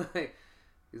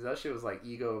 Because that shit was like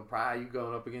ego and pride. You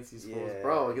going up against these fools, Yeah,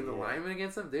 bro. Like the yeah. linemen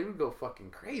against them, they would go fucking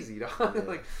crazy, dog. Yeah.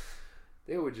 Like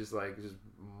they would just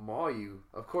maul you.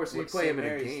 Of course, we What, play St. them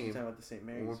in a Mary's? game. You're talking about the St.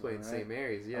 Mary's We're playing one, St. right?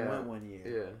 Mary's. Yeah, I went one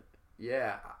year.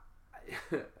 Yeah.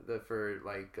 For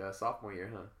sophomore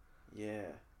year, huh? Yeah.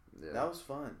 Yeah. That was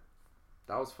fun.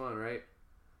 That was fun, right?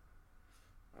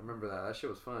 I remember that. That shit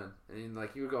was fun. And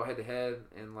like you would go head to head,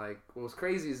 and like what was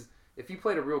crazy is if you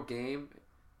played a real game,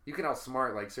 you can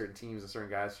outsmart like certain teams and certain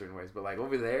guys certain ways. But like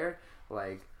over there,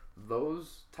 like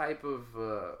those type of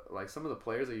like some of the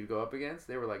players that you go up against,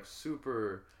 they were like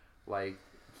super like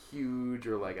huge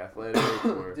or like athletic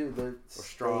or dude, the or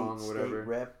strong or whatever. State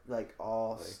rep, like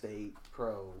all Like- state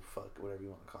pro, fuck whatever you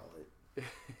want to call it.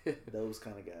 Those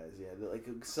kind of guys, yeah. They're like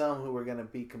some who were gonna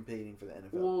be competing for the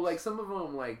NFL. Well, like some of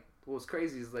them, like what's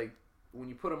crazy is like when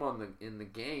you put them in the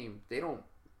game, they don't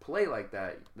play like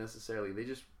that necessarily. They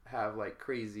just have like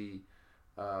crazy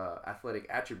athletic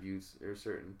attributes or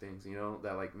certain things, you know,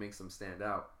 that like makes them stand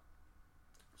out.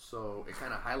 So it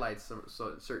kind of highlights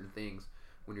certain things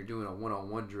when you're doing a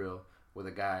one-on-one drill with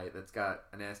a guy that's got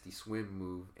a nasty swim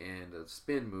move and a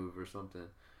spin move or something,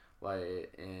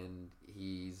 like, and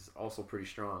he's also pretty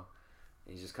strong.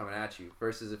 And he's just coming at you.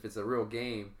 Versus if it's a real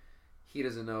game, he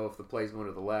doesn't know if the play's going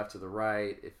to the left, to the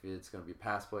right, if it's going to be a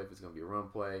pass play, if it's going to be a run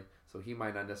play. So he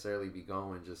might not necessarily be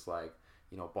going just like,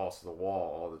 you know, balls to the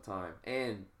wall all the time.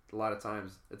 And a lot of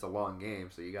times it's a long game,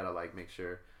 so you got to like make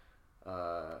sure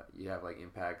you have like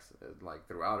impacts like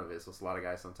throughout of it. So it's a lot of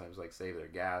guys sometimes like save their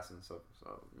gas and so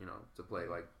you know, to play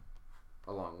like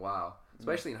a long while,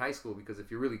 especially in high school, because if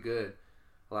you're really good,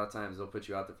 a lot of times they'll put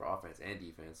you out there for offense and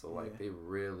defense. So like they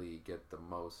really get the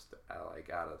most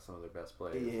out of some of their best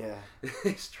players. Yeah,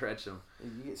 They stretch them.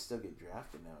 you still get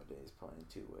drafted nowadays playing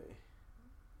 2-way.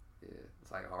 Yeah,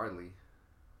 it's like hardly.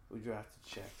 We drafted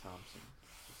Shaq Thompson,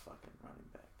 just fucking running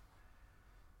back,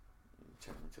 and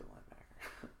turned him into a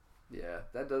linebacker. Yeah,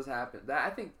 that does happen. That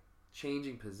I think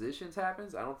changing positions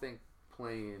happens. I don't think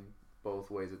playing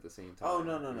both ways at the same time. Oh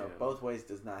no, you know? both ways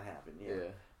does not happen. Yeah. Yeah.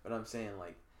 But I'm saying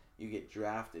like you get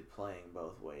drafted playing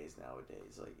both ways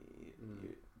nowadays. Like you,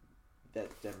 that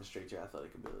demonstrates your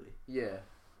athletic ability Yeah.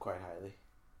 quite highly.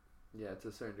 Yeah, to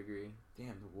a certain degree.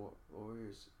 Damn, the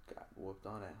Warriors got whooped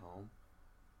on at home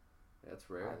That's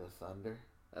by rare. the Thunder.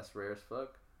 That's rare as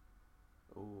fuck.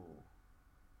 Ooh.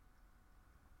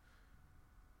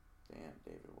 Damn,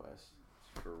 David West.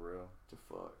 For real. The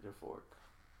fork.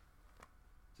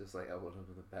 Just like elbowed him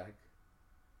in the back.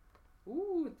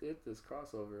 Ooh, it hit this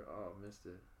crossover. Oh, missed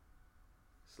it.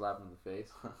 Slap him in the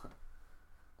face.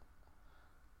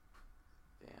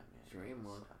 Damn, man.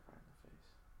 Draymond. Slap right in the face.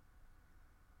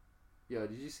 Yo,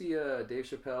 did you see Dave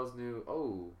Chappelle's new...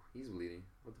 Oh, he's bleeding.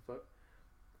 What the fuck?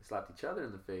 They slapped each other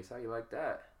in the face. How you like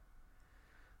that?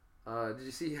 Did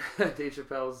you see Dave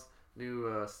Chappelle's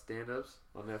new stand-ups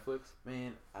on Netflix?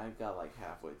 Man, I got like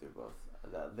halfway through both.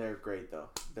 They're great though.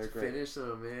 They're great. Finish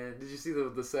them, man. Did you see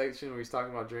the section where he's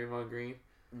talking about Draymond Green?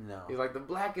 No. He's like, the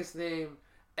blackest name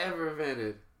ever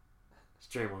invented. It's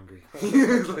Draymond Green.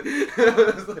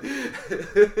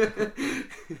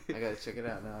 I gotta check it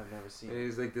out now. I've never seen And it.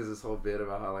 he's like, there's this whole bit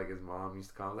about how like his mom used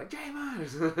to call him like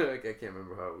Draymond. Like, I can't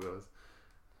remember how it goes.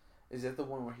 Is that the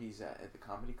one where he's at the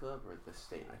comedy club or the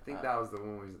state? I think that was the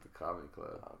one where he's at the comedy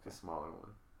club, Okay. the smaller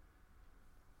one.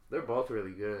 They're both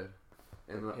really good,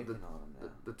 and They're the picking on him now.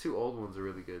 the two old ones are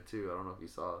really good too. I don't know if you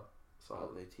saw Oh,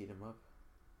 it. they teed him up.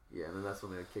 Yeah, and then that's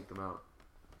when they kicked him out.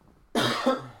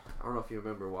 I don't know if you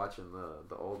remember watching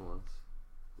the old ones,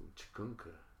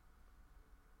 Chikunka.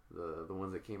 The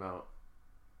ones that came out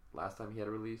last time he had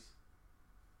a release,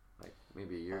 like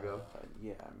maybe a year ago.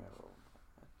 Yeah, I remember.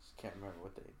 I just can't remember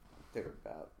what they were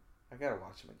about. I gotta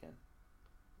watch them again.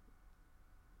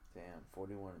 Damn,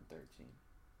 41 and 13.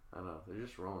 I know, they're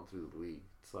just rolling through the league.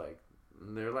 It's like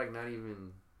they're like not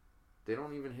even. They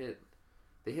don't even hit.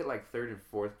 They hit like third and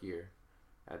fourth gear,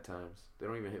 at times. They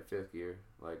don't even hit fifth gear.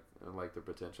 Like the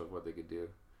potential of what they could do.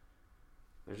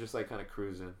 They're just like kind of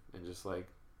cruising and just like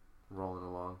rolling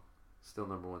along. Still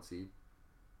number one seed.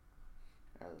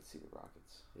 All right, let's see the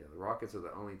Rockets. Yeah, the Rockets are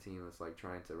the only team that's like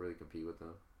trying to really compete with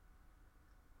them.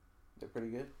 They're pretty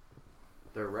good.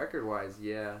 Their record wise,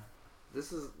 yeah.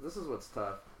 This is what's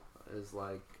tough. Is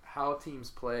like how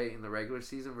teams play in the regular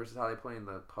season versus how they play in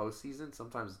the postseason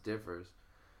sometimes differs.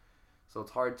 So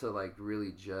it's hard to like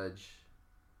really judge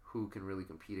who can really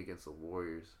compete against the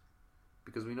Warriors.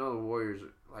 Because we know the Warriors,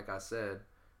 like I said,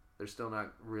 they're still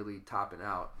not really topping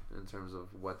out in terms of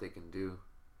what they can do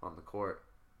on the court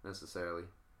necessarily.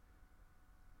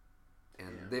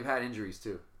 And they've had injuries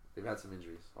too. They've had some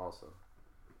injuries also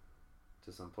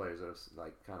to some players that have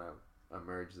like kind of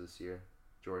emerged this year.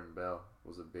 Jordan Bell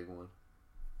was a big one.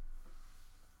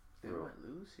 They might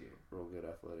lose here. Real good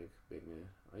athletic big man.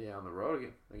 Oh yeah, on the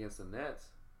road against the Nets.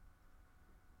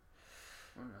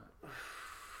 Or not.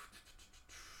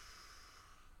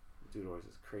 Dude always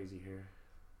has crazy hair.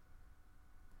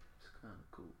 It's kind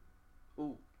of cool.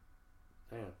 Ooh.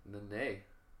 Damn, Nene.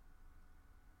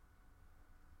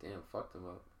 Damn, fucked him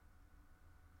up.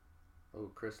 Oh,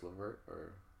 Chris Levert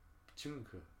or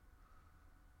Pachunka.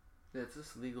 Yeah, it's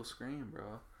this legal screen,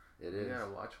 bro. It you is.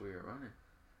 gotta watch where you're running.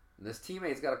 And this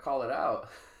teammate's got to call it out.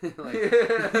 I'd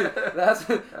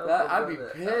be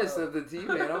pissed if the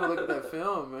teammate. I'm gonna look at that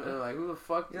film and like, who the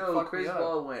fuck? Chris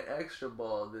Paul went extra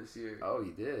ball this year. Oh,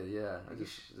 he did. Yeah, I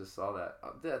just saw that.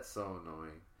 Oh, that's so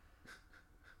annoying.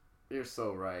 You're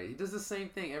so right. He does the same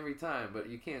thing every time, but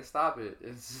you can't stop it.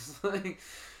 It's just like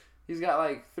he's got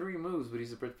like 3 moves, but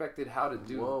he's perfected how to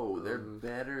do. Whoa, they're moves.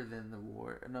 better than the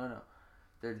Warriors. No,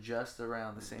 they're just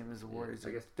around the same as the Warriors. I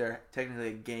guess they're technically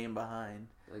a game behind.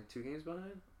 Like 2 games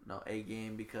behind. No, a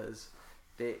game because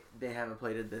they haven't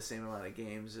played the same amount of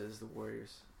games as the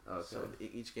Warriors. Okay. So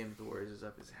each game the Warriors is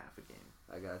up is half a game.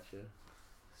 I gotcha.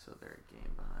 So they're a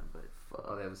game behind, but fuck.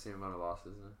 Oh, they have the same amount of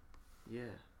losses then.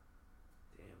 Yeah.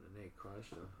 Damn, the Nate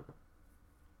crushed them.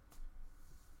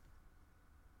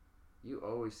 You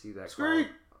always see that Screen!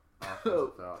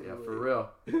 Offensive foul. Yeah, for real.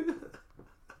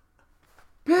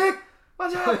 Pick!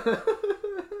 Watch out!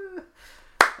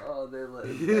 Oh, they let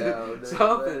him down.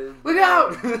 Something. Look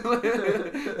out!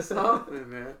 Something,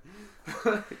 man.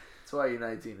 That's why you're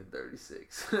 19 and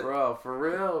 36. Bro, for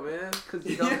real, man. Because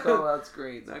you don't call out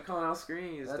screens. Not calling out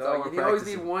screens, That's dog. all You we're always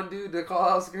practicing. need one dude to call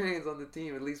out screens on the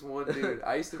team. At least one dude.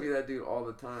 I used to be that dude all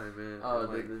the time, man. Oh,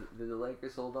 like, did the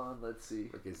Lakers hold on? Let's see.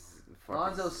 look, his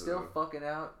Lonzo's still fucking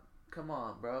out. Come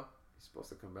on, bro. He's supposed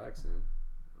to come back soon.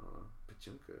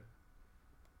 Pachunka.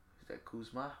 Is that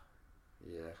Kuzma?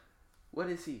 Yeah. What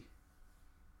is he?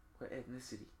 What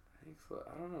ethnicity? I think so.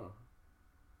 I don't know.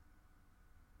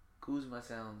 Kuzma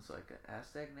sounds like an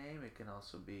Aztec name. It can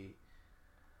also be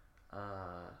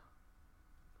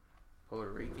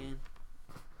Puerto Rican.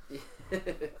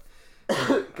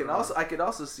 I could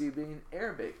also see it being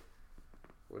Arabic.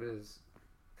 What is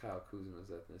Kyle Kuzma's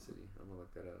ethnicity? I'm gonna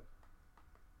look that up.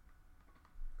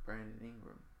 Brandon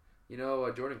Ingram. You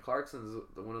know, Jordan Clarkson's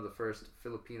one of the first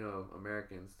Filipino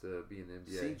Americans to be in the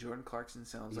NBA. See, Jordan Clarkson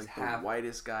sounds He's like half- the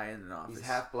whitest guy in the office. He's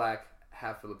half black,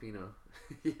 half Filipino.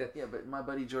 Yeah. Yeah, but my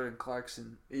buddy Jordan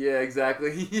Clarkson Yeah,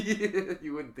 exactly.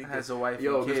 You wouldn't think has that. a wife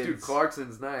Yo, and this kids dude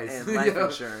Clarkson's nice. and life Yo.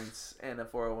 insurance and a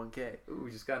 401k. Ooh,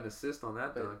 we just got an assist on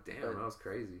that dunk. Damn, but- that was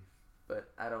crazy. But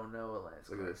I don't know Lance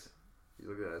Look at Clarkson this. You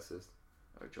look at that assist.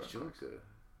 or Jordan Pachunka. Clarkson.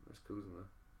 There's Kuzma.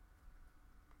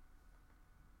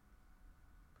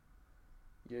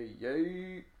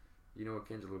 Yay. You know what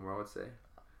Kendrick Lamar would say?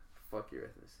 Fuck your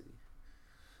ethnicity.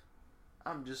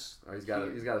 I'm just. Oh, he's got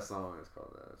a song that's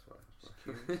called that. That's why.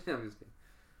 I'm just kidding.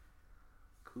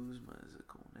 Kuzma is a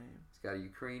cool name. He's got a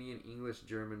Ukrainian, English,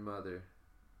 German mother.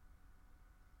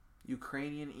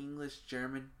 Ukrainian, English,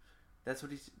 German. That's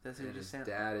what he And just his said.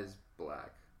 dad is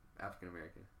black, African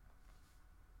American.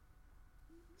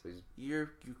 So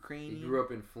You're he Ukrainian. grew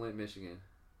up in Flint, Michigan.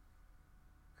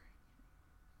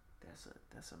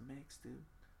 That's a mix, dude.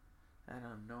 I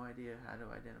have no idea how to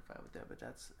identify with that, but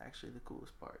that's actually the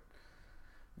coolest part.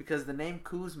 Because the name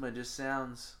Kuzma just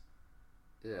sounds.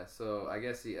 Yeah, so I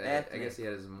guess he had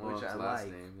his mom's I last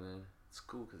like. name then. It's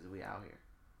cool because we out here.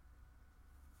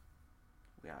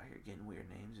 We out here getting weird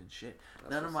names and shit.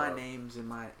 That's None of what's my up. names in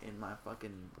my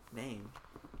fucking name.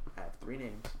 I have 3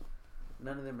 names.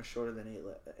 None of them are shorter than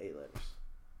 8 letters.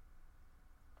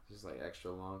 Just like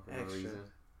extra long for Extra. no reason.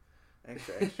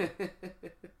 Extra.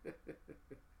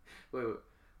 Wait,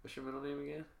 what's your middle name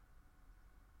again?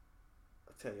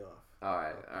 I'll tell you off.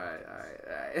 Alright.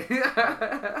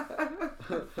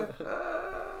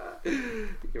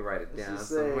 You can write it Let's down just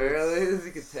say somewhere. it's-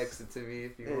 You can text it to me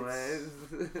if you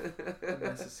want.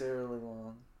 Unnecessarily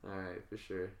long. Alright, for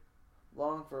sure.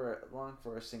 Long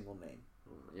for a single name.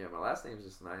 Yeah, my last name's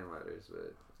just 9 letters,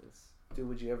 but it's Dude,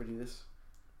 would you ever do this?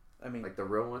 I mean, like the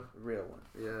real one. real one.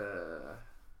 Yeah.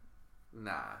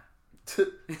 Nah.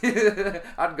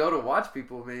 I'd go to watch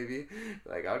people maybe.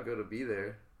 Like I'd go to be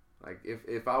there. Like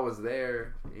if I was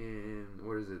there in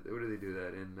where do they do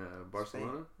that in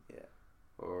Barcelona? Spain? Yeah.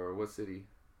 Or what city?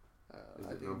 I Is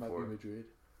think it it known might for? be Madrid.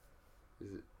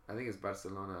 Is it? I think it's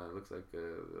Barcelona. It looks like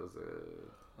there was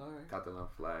a Alright. Catalan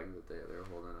flag that they're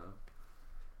holding up.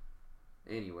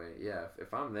 Anyway, yeah.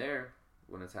 If I'm there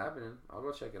when it's happening, I'll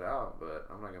go check it out. But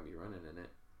I'm not gonna be running in it.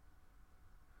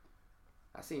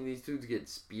 I've seen these dudes get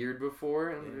speared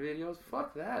before in the videos.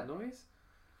 Fuck that noise.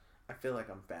 I feel like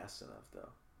I'm fast enough though.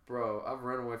 Bro, I've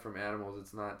run away from animals.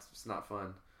 It's not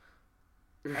fun.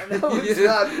 I know it's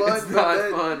not fun. It's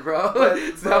not fun, bro.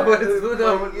 It's not what it's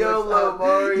like, YOLO,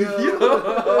 Mario.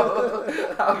 Yo.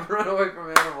 I've run away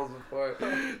from animals before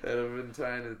that have been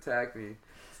trying to attack me.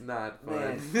 It's not fun.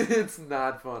 Man. It's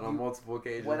not fun on multiple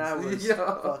occasions. When I was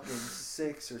fucking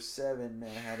 6 or 7, man,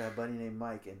 I had a buddy named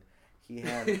Mike, and he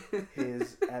had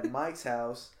at Mike's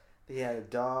house, he had a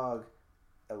dog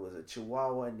that was a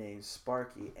Chihuahua named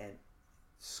Sparky, and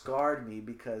scarred me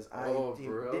because he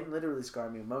didn't literally scar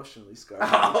me, emotionally scarred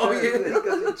me.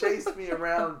 Because he chased me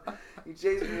around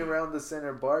the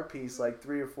center bar piece like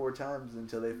 3 or 4 times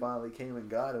until they finally came and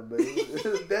got him. But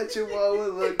that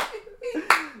Chihuahua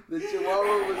the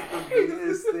Chihuahua was the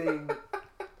meanest thing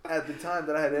at the time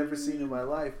that I had ever seen in my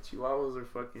life. Chihuahuas are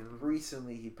fucking...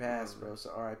 Recently he passed, bro,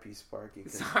 so R.I.P. Sparky.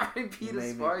 R.I.P.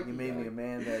 to Sparky. You made me a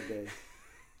man that day.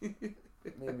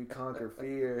 Made me conquer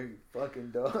fear, you fucking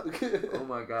dog. Oh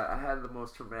my god, I had the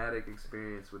most traumatic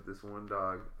experience with this one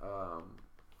dog.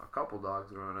 A couple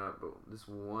dogs growing up, but this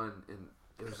one, and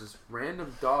it was this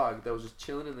random dog that was just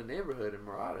chilling in the neighborhood in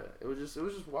Murata. It was just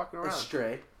walking around. A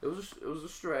stray. It was a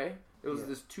stray. It was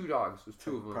just 2 dogs. It was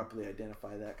 2 of them. Properly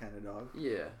identify that kind of dog.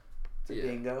 Yeah. It's a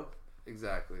dingo.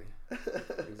 Exactly.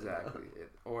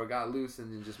 Or it got loose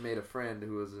and then just made a friend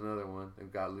who was another one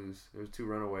and got loose. There was 2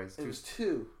 runaways. It was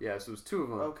 2. Yeah, so it was 2 of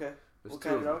them. Okay. What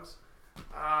kind of dogs?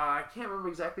 I can't remember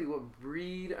exactly what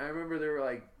breed. I remember they were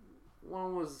like,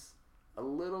 one was a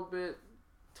little bit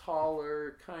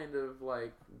taller, kind of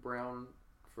like brown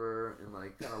fur and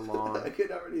like kind of long. I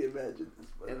can already imagine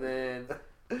this. And then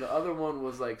the other one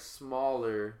was like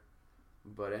smaller,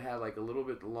 but it had like a little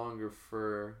bit longer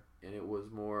fur. And it was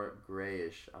more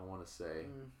grayish, I want to say.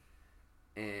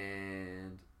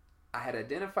 And I had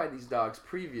identified these dogs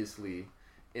previously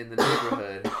in the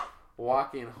neighborhood,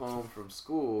 walking home from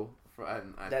school.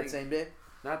 Same day?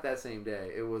 Not that same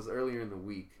day. It was earlier in the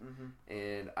week. Mm-hmm.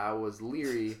 And I was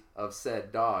leery of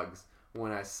said dogs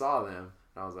when I saw them.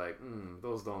 And I was like,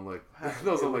 those don't look nice.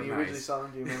 When you originally saw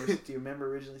them, do you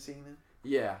remember originally seeing them?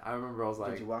 Yeah, I remember. I was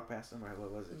like, did you walk past them or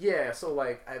what was it? Yeah, so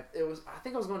like I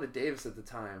think I was going to Davis at the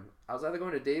time. I was either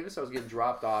going to Davis or I was getting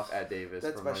dropped off at Davis.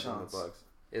 That's from by like Sean's. The Bucks.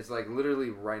 It's like literally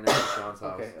right next to Sean's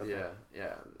house. Okay.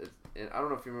 Yeah. And I don't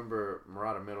know if you remember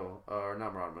Murata Middle or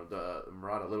not Murata Middle, the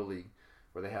Murata Little League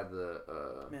where they had the.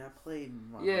 Man, I played.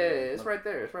 It's right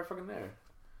there. It's right fucking there.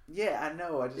 Yeah, I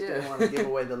know. I just didn't want to give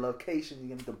away the location.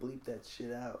 You're gonna have to bleep that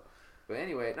shit out. But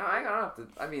anyway, no, I don't have to.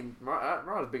 I mean,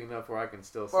 Murata's big enough where I can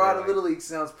still say. Murata Little League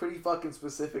sounds pretty fucking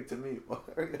specific to me.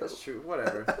 That's true.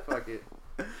 Whatever. Fuck it.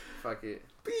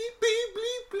 Beep, beep,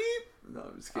 bleep, bleep. No,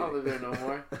 I'm just kidding. I don't live there no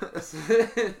more.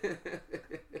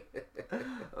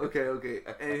 Okay.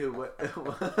 Anywho, what?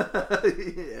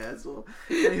 Yeah, asshole.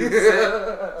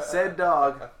 Anywho, said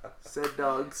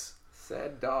dogs.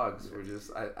 Sad dogs were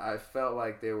just. I felt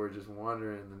like they were just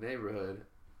wandering in the neighborhood,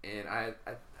 and I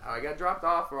got dropped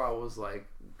off, or I was like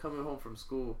coming home from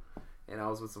school, and I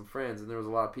was with some friends, and there was a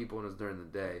lot of people, and it was during the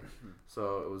day,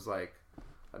 so it was like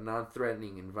a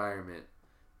non-threatening environment,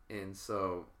 and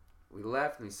so we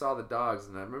left and we saw the dogs,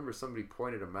 and I remember somebody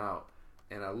pointed them out,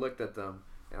 and I looked at them,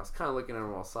 and I was kind of looking at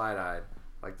them all side-eyed,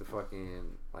 like the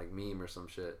fucking like meme or some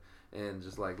shit. And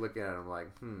just like looking at them like,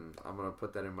 I'm gonna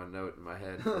put that in my note in my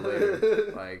head for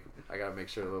later. Like I gotta make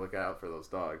sure to look out for those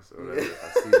dogs or whatever if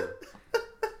I see them.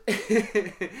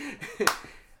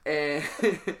 And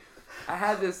I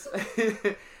had this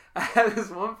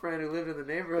one friend who lived in the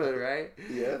neighborhood, right?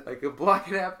 Yeah. Like a block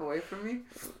and a half away from me.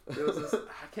 There was this,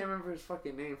 I can't remember his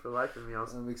fucking name for the life of me.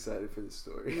 I'm excited for this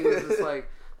story. He was just like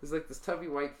this tubby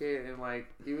white kid, and like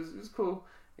he was cool.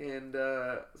 And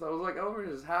so I was like over at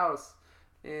his house.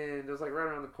 And it was like right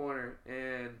around the corner,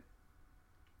 and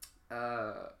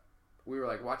we were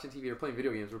like watching TV or playing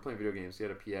video games. We were playing video games. He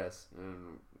had a PS,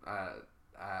 and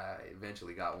I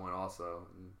eventually got one also.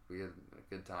 And we had a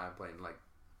good time playing like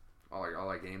all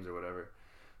our games or whatever.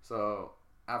 So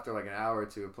after like an hour or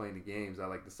two of playing the games, I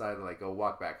like decided to like go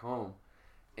walk back home.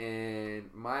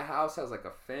 And my house has like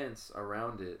a fence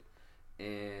around it,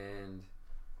 and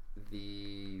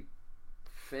the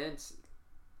fence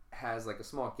has like a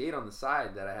small gate on the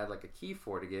side that I had like a key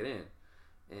for to get in,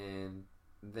 and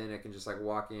then I can just like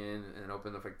walk in and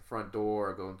open up like the front door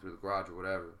or go in through the garage or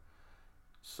whatever.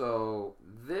 So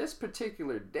this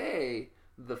particular day,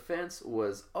 the fence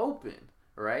was open,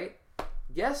 right?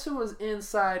 Guess who was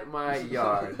inside my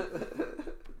yard?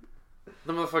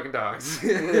 The motherfucking dogs.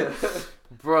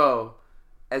 Bro,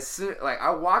 as soon like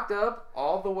I walked up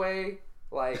all the way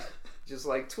like just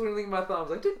like twiddling my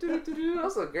thumbs, like do do do do. That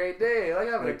was a great day, like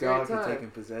having a great time. Taking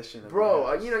possession of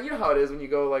bro. You know how it is when you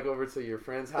go like over to your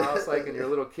friend's house, like and you're a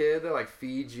little kid. They like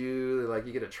feed you, like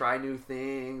you get to try new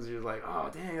things. You're like, oh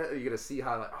dang, you get to see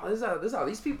how like this is how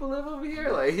these people live over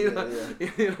here. Like you know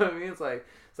what I mean? It's like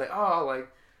oh like.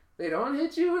 They don't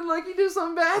hit you and like you do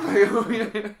something bad.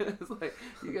 Like, it's like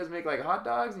you guys make like hot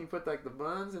dogs and you put like the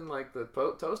buns and like the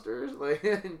toasters like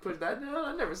and put that down.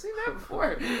 I've never seen that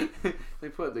before. They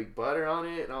put like butter on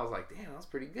it and I was like, damn, that's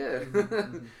pretty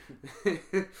good.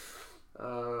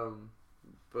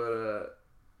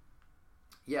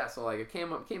 Yeah. So like I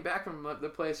came back from the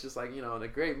place just like in a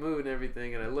great mood and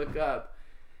everything, and I look up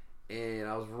and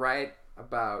I was right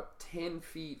about 10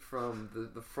 feet from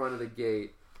the front of the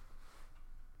gate.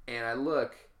 And I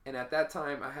look, and at that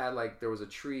time, I had there was a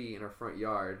tree in our front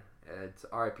yard. It's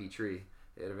R.I.P. tree.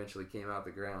 It eventually came out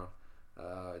the ground.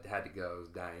 It had to go. It was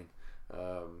dying. It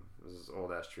was this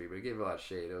old ass tree, but it gave a lot of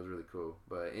shade. It was really cool.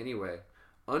 But anyway,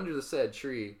 under the said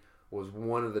tree was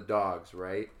one of the dogs,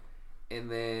 right?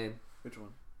 And then which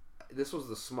one? This was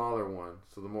the smaller one,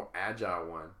 so the more agile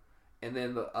one. And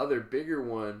then the other bigger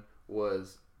one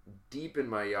was deep in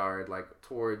my yard, like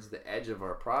towards the edge of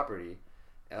our property.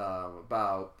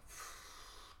 About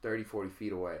 30-40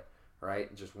 feet away,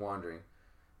 right? Just wandering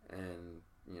and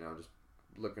just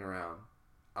looking around.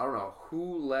 I don't know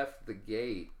who left the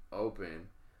gate open,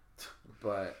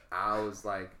 but I was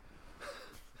like,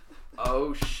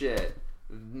 oh shit,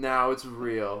 now it's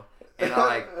real. And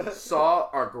I saw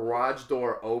our garage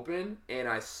door open, and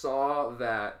I saw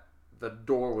that the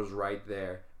door was right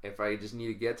there. If I just need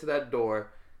to get to that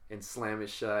door and slam it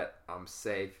shut, I'm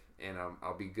safe. And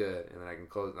I'll be good, and then I can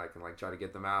close. I can try to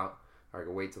get them out, or I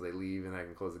can wait till they leave, and I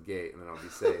can close the gate, and then I'll be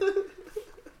safe.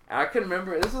 And I couldn't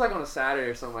remember. This was on a Saturday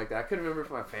or something like that. I couldn't remember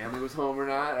if my family was home or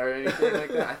not, or anything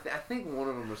like that. I think one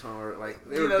of them was home, or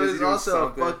they were busy there's doing also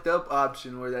something. a fucked up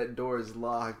option where that door is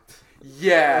locked.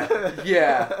 Yeah.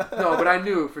 No, but I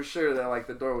knew for sure that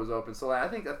the door was open. So I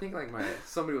think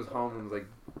somebody was home and was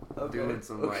doing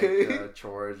some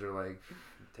chores or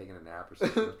taking a nap or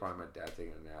something. It was probably my dad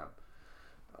taking a nap.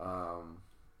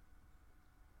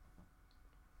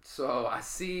 So I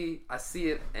see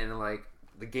it, and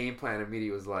the game plan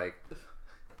immediately was I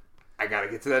gotta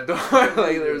get to that door.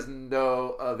 There's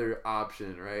no other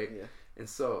option, right? Yeah. And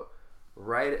so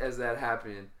right as that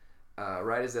happened,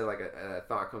 right as that a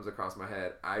thought comes across my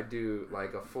head, I do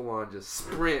a full on just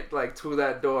sprint to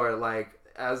that door,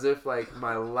 as if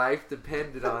my life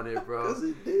depended on it, bro. 'Cause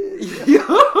it did.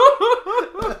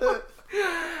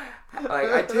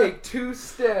 I take 2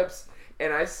 steps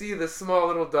and I see the small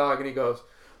little dog, and he goes,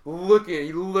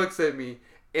 he looks at me,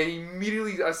 and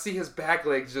immediately I see his back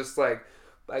legs just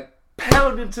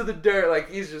pound into the dirt.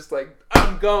 He's just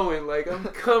I'm going, I'm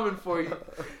coming for you.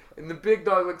 And the big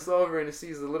dog looks over and he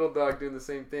sees the little dog doing the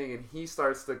same thing, and he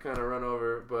starts to kind of run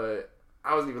over, but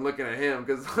I wasn't even looking at him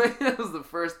because that was the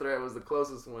first threat, was the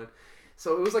closest one.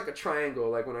 So it was a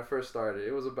triangle, when I first started.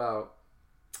 It was about,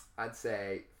 I'd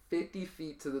say, 50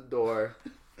 feet to the door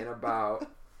and about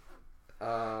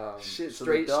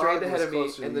straight ahead of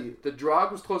me, and the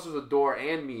dog was closer to the door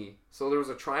and me, so there was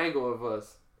a triangle of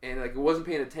us, and it wasn't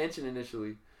paying attention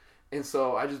initially, and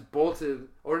so I just bolted,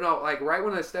 or no, right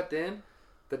when I stepped in,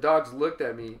 the dogs looked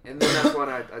at me, and then that's when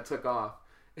I took off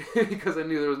because I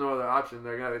knew there was no other option.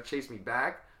 They're gonna chase me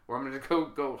back, or I'm gonna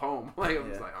go home.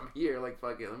 I'm here,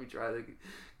 fuck it, let me try to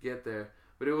get there.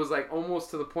 But it was almost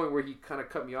to the point where he kind of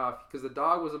cut me off, because the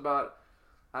dog was about,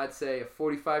 I'd say, a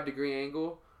 45-degree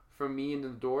angle from me into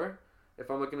the door,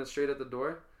 if I'm looking straight at the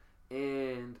door,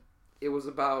 and it was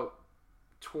about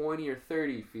 20 or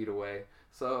 30 feet away.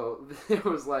 So there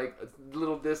was a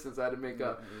little distance I had to make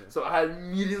up. Yeah. So I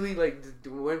immediately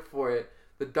went for it.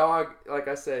 The dog, like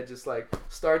I said, just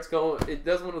starts going. It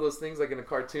does one of those things in a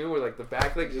cartoon where the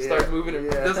back leg just starts moving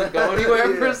and doesn't go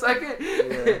anywhere for a second.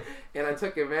 Yeah. And I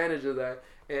took advantage of that.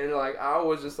 And I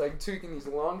was just taking these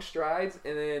long strides,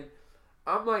 and then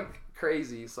I'm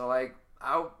crazy. So I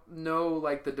know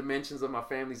the dimensions of my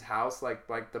family's house,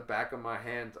 the back of my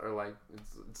hand are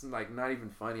it's not even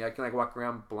funny. I can walk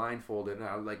around blindfolded and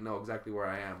I know exactly where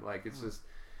I am. It's just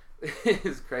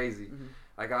it's crazy. Mm-hmm.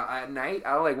 At night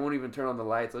I won't even turn on the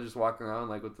lights. I'll just walk around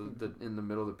with the in the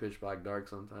middle of the pitch black dark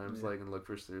sometimes, and look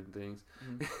for certain things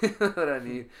that I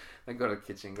need. I go to the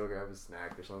kitchen, go grab a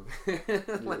snack or something.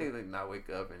 Not wake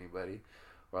up anybody.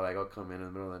 Or I'll come in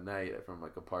the middle of the night from a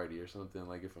party or something,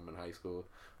 if I'm in high school,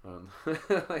 on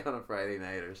a Friday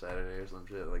night or Saturday or some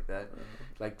shit like that.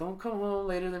 Don't come home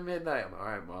later than midnight. I'm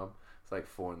alright, Mom. It's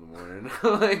 4 a.m.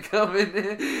 I'm coming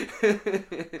in.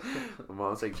 My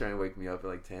mom's trying to wake me up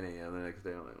at 10 a.m. the next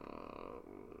day. I'm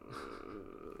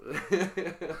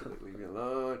Leave me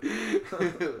alone.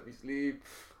 Let me sleep.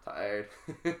 Tired.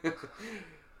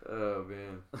 Oh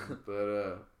man.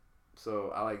 But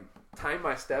so I like timed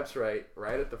my steps right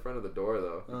at the front of the door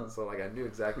though. So like I knew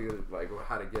exactly like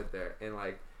how to get there, and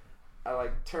like I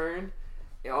like turned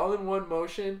all in one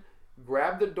motion,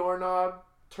 grabbed the doorknob,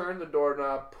 turned the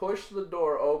doorknob, pushed the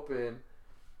door open,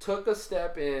 took a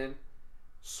step in,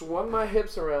 swung my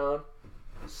hips around,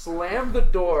 slammed the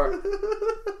door.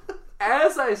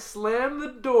 As I slammed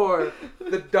the door,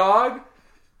 the dog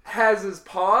has his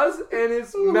paws and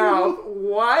his mouth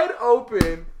wide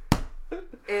open.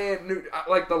 And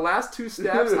like the last two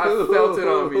steps, I felt it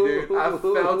on me, dude. I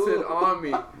felt it on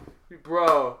me,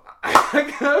 bro.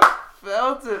 I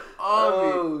felt it on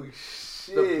me. Oh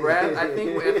shit! The breath. I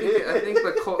think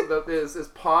his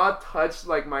paw touched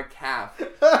like my calf,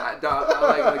 like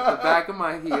the back of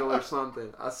my heel or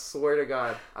something. I swear to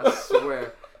God, I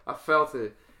swear, I felt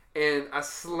it, and I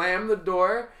slammed the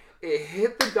door. It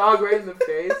hit the dog right in the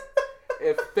face.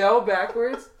 It fell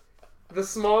backwards. The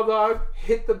small dog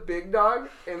hit the big dog,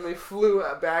 and they flew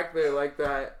back there like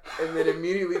that. And then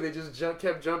immediately they just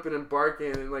kept jumping and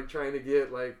barking and like trying to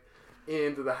get like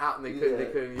into the house, and they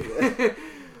couldn't. Yeah.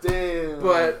 Damn.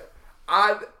 But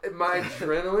my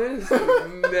adrenaline is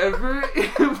never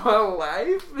in my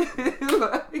life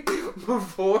like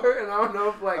before, and I don't know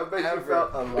if like I bet ever. you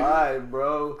felt alive,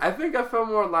 bro. I think I felt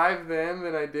more alive then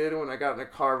than I did when I got in a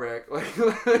car wreck, like when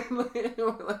I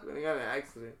got in an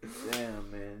accident. Damn,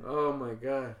 man. Oh my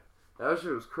god, that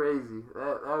shit was crazy.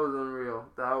 That was unreal.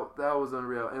 That was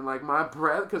unreal. And like my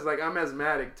breath, cause like I'm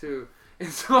asthmatic too.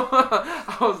 And so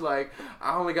I was like,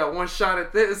 I only got one shot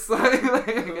at this. Like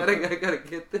I gotta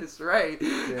get this right.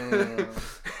 Damn.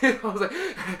 And I was like,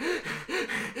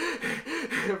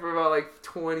 for about like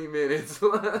 20 minutes,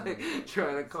 like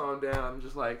trying to calm down. I'm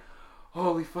just like,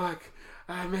 holy fuck,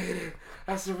 I made it.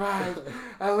 I survived.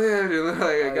 I lived. And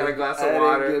like I got a glass of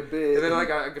water. And then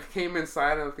like I came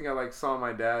inside, and I think I like saw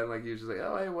my dad, and like he was just like,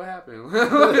 oh hey, what happened?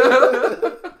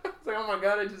 It's like, oh my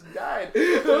god, I just died.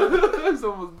 I just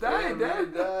almost died,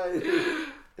 Dad.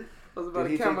 I was about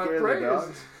to count my prayers.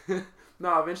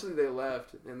 No, eventually they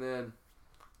left, and then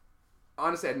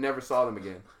honestly, I never saw them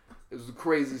again. It was the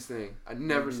craziest thing. I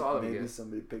never saw them again. Maybe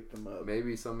somebody picked them up.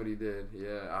 Maybe somebody did.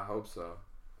 Yeah, I hope so.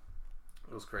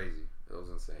 It was crazy. It was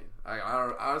insane. I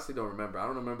honestly don't remember. I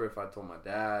don't remember if I told my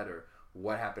dad or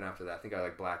what happened after that. I think I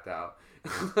like blacked out.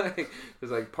 Like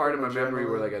there's like part of my memory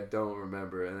where like I don't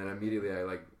remember, and then immediately I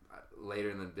like.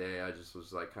 Later in the day, I just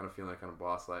was like kind of feeling like kind of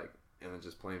boss like, and then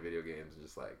just playing video games and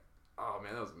just like, oh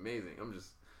man, that was amazing.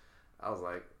 I was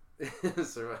like,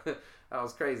 that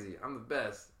was crazy. I'm the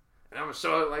best, and I'm gonna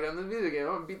show it like on the video game.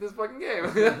 I'm gonna beat this fucking game.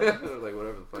 Like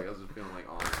whatever the fuck. I was just feeling like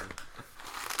awesome.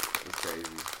 It was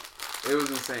crazy. It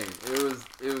was insane.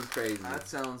 It was crazy. That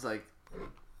sounds like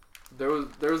there was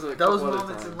a those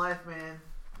moments in life, man.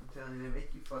 I'm telling you, they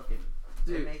make you fucking.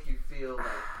 They make you feel like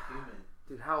human.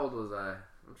 Dude, how old was I?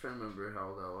 I'm trying to remember how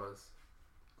old I was.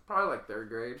 Probably like 3rd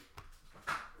grade.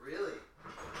 Really?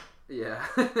 Yeah.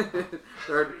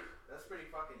 Third. That's pretty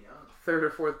fucking young.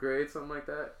 3rd or 4th grade, something like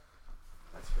that.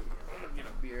 That's pretty young. I'm gonna get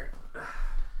a beer.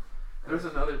 There's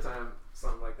another time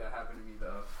something like that happened to me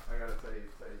though. I gotta tell you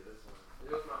this one.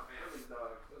 It was my family's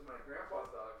dog. It was my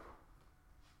grandpa's dog.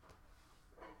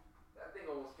 That thing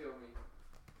almost killed me.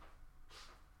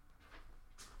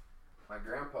 My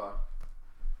grandpa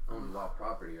owned a lot of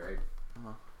property, right?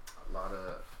 Uh-huh. A lot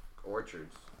of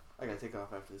orchards. I gotta take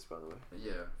off after this, by the way.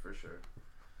 Yeah, for sure.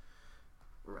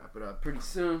 We'll wrap it up pretty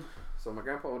soon. So my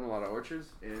grandpa owned a lot of orchards,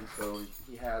 and so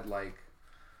he had like,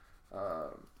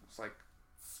 it's like,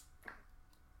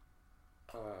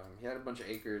 he had a bunch of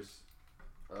acres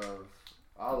of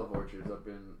olive orchards up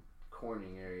in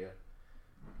Corning area,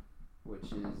 which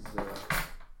is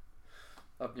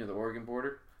up near the Oregon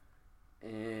border,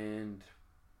 and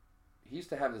he used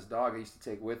to have this dog he used to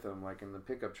take with him, like in the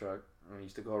pickup truck, and he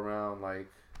used to go around like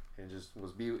and just he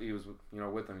was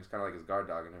with him. He's kind of like his guard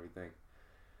dog and everything.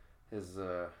 His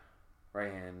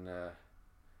right hand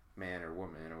man or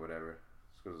woman or whatever.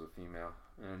 This was a female,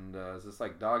 and it's this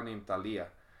like dog named Thalia,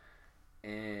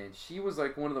 and she was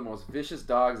like one of the most vicious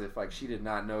dogs if like she did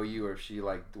not know you or if she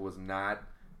like was not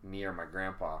near my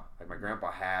grandpa. Like my grandpa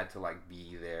had to like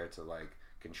be there to like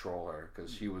control her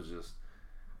because she was just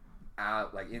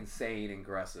like insane and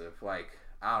aggressive. Like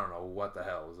I don't know what the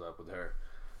hell was up with her,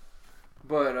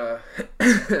 but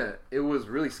it was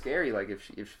really scary. Like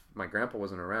if my grandpa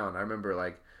wasn't around, I remember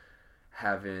like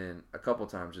having a couple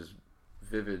times just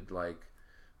vivid like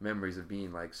memories of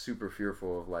being like super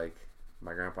fearful of like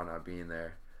my grandpa not being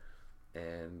there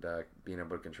and being able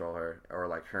to control her, or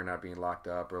like her not being locked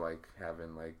up, or like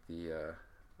having like the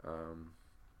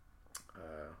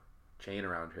chain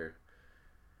around her.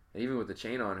 And even with the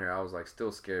chain on her, I was like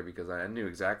still scared because I knew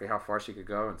exactly how far she could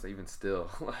go, and so even still,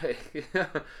 like, I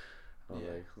was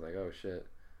like, oh shit,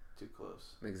 too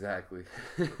close. Exactly.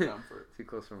 For comfort. Too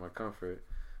close for my comfort.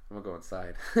 I'm gonna go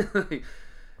inside.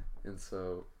 And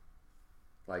so,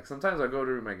 like, sometimes I go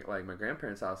to my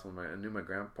grandparents' house when I knew my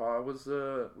grandpa was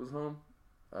home.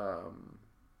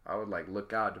 I would like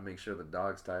look out to make sure the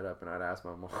dog's tied up, and I'd ask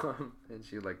my mom, and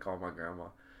she'd like call my grandma.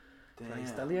 Like,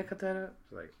 "Está Lia Katana?"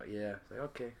 She's like, "Oh, yeah." She's like,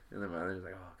 "Okay." And then my mother's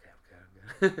like, "Oh, okay,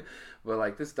 I'm good." But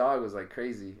like this dog was like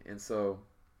crazy, and so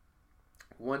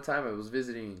one time I was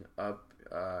visiting up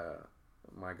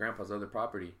my grandpa's other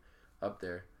property up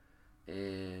there,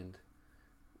 and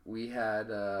we had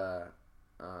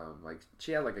like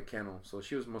she had like a kennel, so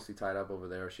she was mostly tied up over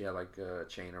there. She had like a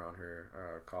chain around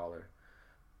her collar,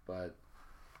 but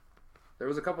there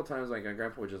was a couple times like my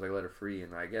grandpa would just like let her free,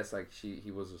 and I guess like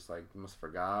he was just like must have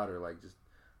forgot, or like just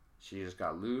she just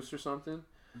got loose or something.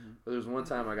 Mm-hmm. But there was one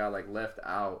time I got like left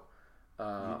out,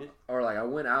 or like I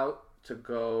went out to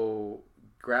go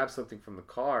grab something from the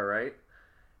car, right?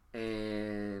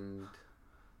 And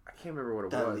I can't remember what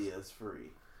it was. Dahlia's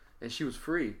free. And she was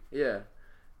free, yeah.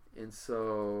 And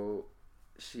so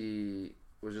she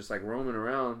was just like roaming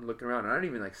around, looking around, and I didn't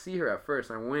even like see her at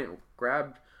first. I went,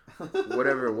 grabbed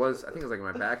whatever it was. I think it was like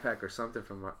my backpack or something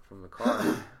from the car.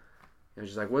 And I was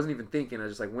just like wasn't even thinking. I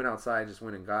just like went outside, just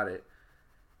went and got it.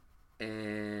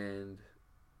 And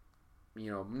you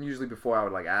know, usually before I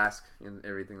would like ask and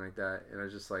everything like that. And I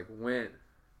just like went,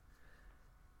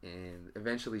 and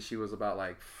eventually she was about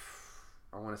like,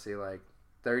 I want to say like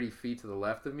 30 feet to the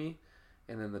left of me,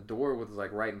 and then the door was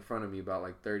like right in front of me about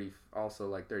like 30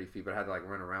 feet, but I had to like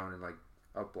run around and like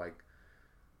up like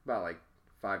about like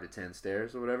 5 to 10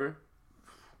 stairs or whatever.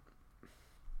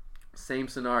 Same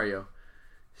scenario,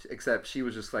 except she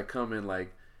was just like coming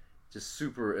like just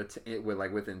super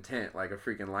with intent, like a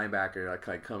freaking linebacker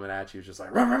like coming at you, just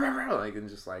like rah, rah, rah, rah, like, and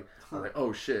just like I was like,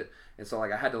 oh shit. And so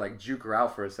like I had to like juke her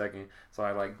out for a second, so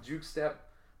I like juke step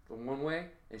the one way,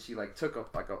 and she like took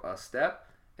a step,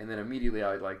 and then immediately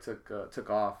I like took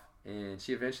off, and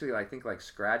she eventually I think like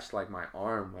scratched like my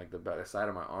arm, like the side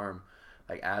of my arm,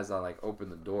 like as I like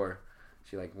opened the door.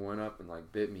 She like went up and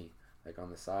like bit me like on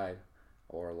the side,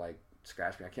 or like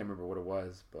scratched me. I can't remember what it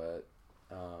was, but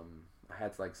I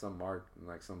had like some mark and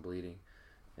like some bleeding,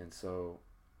 and so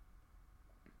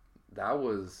that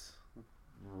was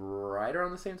right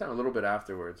around the same time, a little bit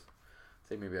afterwards. I'd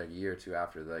say maybe like a year or two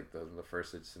after like the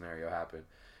first scenario happened,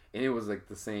 and it was like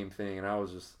the same thing. And I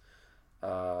was just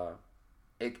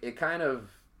it kind of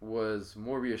was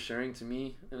more reassuring to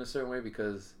me in a certain way,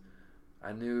 because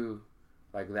I knew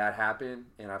like that happened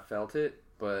and I felt it,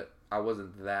 but I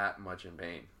wasn't that much in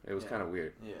pain. It was kind of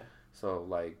weird. Yeah. So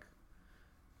like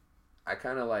I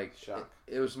kind of like shock.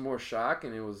 It was more shock,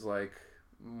 and it was like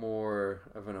more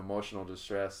of an emotional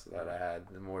distress that I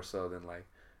had, more so than like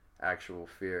actual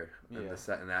fear in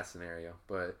that scenario.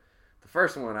 But the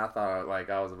first one, I thought like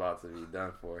I was about to be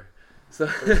done for. So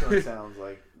first one sounds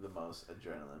like the most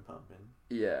adrenaline pumping.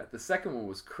 Yeah, the second one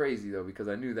was crazy though, because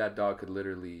I knew that dog could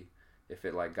literally, if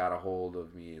it like got a hold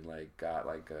of me and like got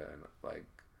like a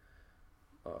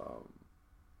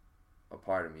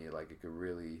part of me, like it could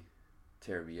really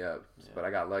tear me up. Yeah. But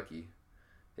I got lucky.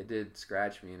 It did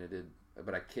scratch me, and it did.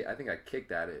 But I think I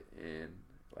kicked at it and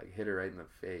like hit her right in the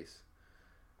face.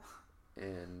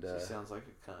 And she sounds like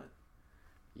a cunt.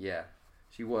 Yeah,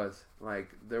 she was.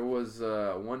 Like there was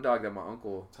one dog that my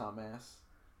uncle. Tom Ass.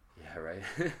 Yeah, right.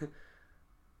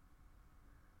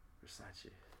 Versace.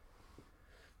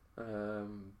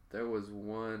 There was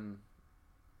one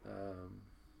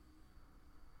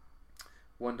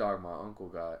dog my uncle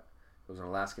got. It was an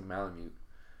Alaskan Malamute.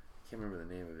 I can't remember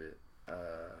the name of it.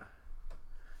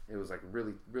 It was like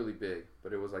really, really big,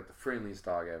 but it was like the friendliest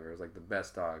dog ever. It was like the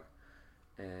best dog,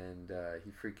 and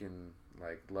he freaking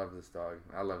like loved this dog.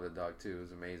 I love the dog too. It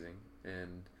was amazing,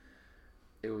 and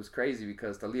it was crazy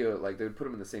because Talia, like they would put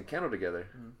them in the same kennel together,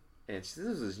 and this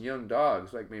was this young dog. It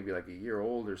was like maybe like a year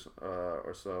old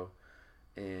or so,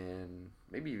 and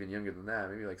maybe even younger than that,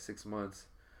 maybe like 6 months.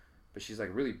 But she's like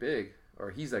really big,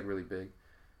 or he's like really big.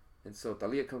 And so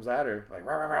Talia comes at her like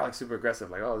rah, rah, rah, like super aggressive,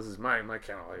 like, oh, this is my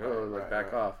kennel, like, oh, like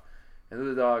back off. And then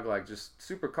the dog like just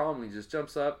super calmly just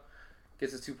jumps up,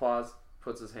 gets his 2 paws,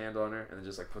 puts his hand on her, and then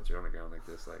just like puts her on the ground like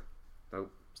this, like,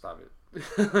 nope, stop it.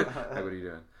 Like, what are you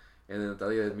doing? And then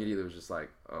Talia immediately was just like,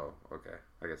 oh, okay,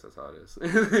 I guess that's how it is.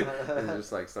 And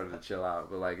just like started to chill out.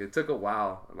 But like it took a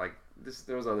while. Like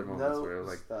there was other moments where it was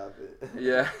like, stop it.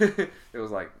 Yeah, it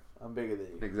was like, I'm bigger than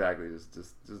you. Exactly,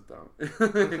 just don't.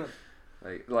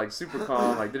 Like super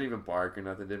calm, like didn't even bark or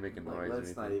nothing, didn't make a noise.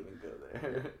 Let's not even go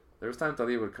there. There was times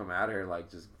Talia would come at her, like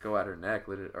just go at her neck,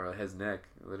 or his neck,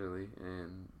 literally,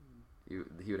 and he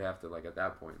would have to like at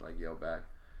that point like yell back.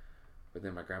 But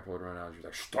then my grandpa would run out and she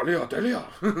was like, Talia,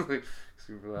 like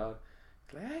super loud.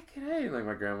 Like, hey, and like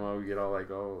my grandma would get all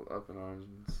up in arms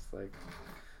and just like,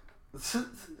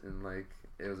 and like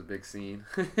it was a big scene,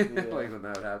 like when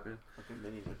that would happen. Fucking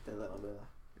mini telenovela.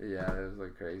 Yeah, it was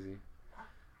like crazy.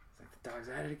 It's like the dog's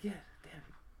at it again. Damn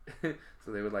it.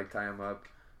 So they would like tie him up.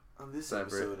 On this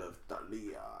separate. episode of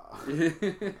Talia.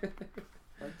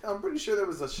 I'm pretty sure there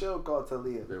was a show called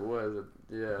Talia. There was,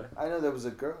 yeah. I know there was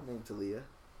a girl named Talia.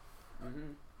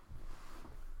 Mm-hmm.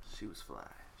 She was fly.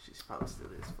 She probably still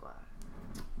is fly.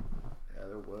 Yeah,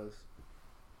 there was.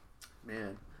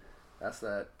 Man, that's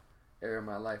that era of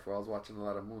my life where I was watching a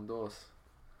lot of Mundos.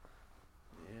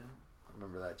 Yeah. I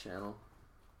remember that channel.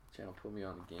 Channel put me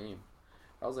on the game.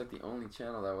 I was like the only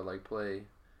channel that would like play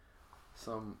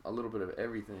a little bit of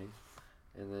everything,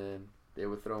 and then they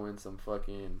would throw in some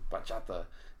fucking bachata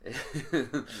Yeah.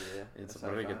 and That's some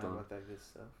how I found out reggaeton, about that good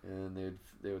stuff. and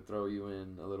they would throw you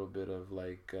in a little bit of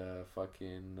like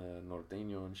fucking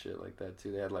norteño and shit like that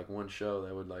too. They had like one show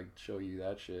that would like show you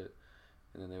that shit,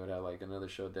 and then they would have like another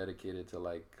show dedicated to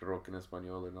like rock en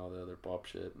español and all the other pop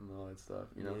shit and all that stuff,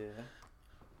 you know. Yeah.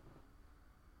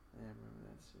 Yeah, I remember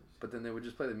that shit. But then they would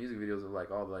just play the music videos of like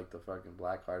all like the fucking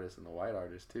black artists and the white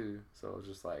artists too. So it was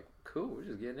just like, cool, we're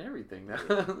just getting everything now.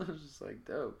 It was just like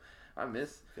dope. I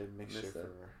miss Good mixture that. for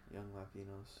young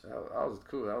Latinos. That was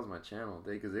cool. That was my channel,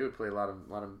 because they would play a lot of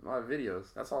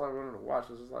videos. That's all I wanted to watch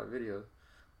was just a lot of videos.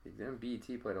 Like, then BET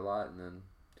played a lot, and then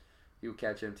you would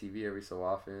catch MTV every so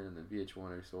often, and then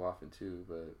VH1 every so often too.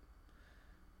 But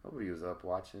nobody was up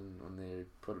watching when they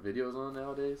put videos on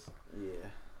nowadays. Yeah.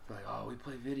 Like, oh, we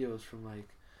play videos from like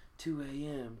 2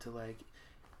 a.m. to like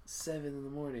 7 in the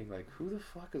morning. Like, who the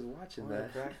fuck is watching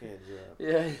that? Crackheads are up.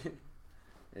 Yeah.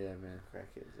 Yeah, man.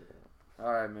 Crackheads are up.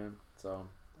 Alright, man. So,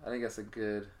 I think that's a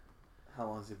good... How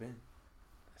long's it been?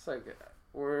 It's like,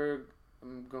 I'm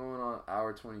going on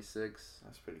hour 26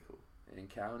 That's pretty cool. in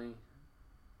county.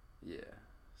 Yeah.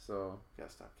 So, Gotta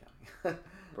stop counting.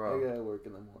 bro. I gotta work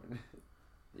in the morning.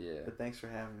 Yeah. But thanks for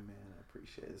having me, man. I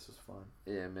appreciate it. This was fun.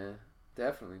 Yeah, man.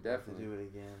 Definitely. Have to do it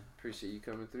again. Appreciate you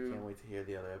coming through. Can't wait to hear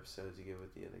the other episodes you get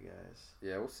with the other guys.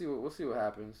 Yeah, we'll see what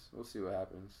happens. We'll see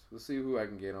who I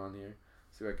can get on here.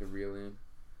 See what I can reel in.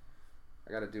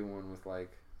 I gotta do one with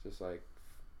like just like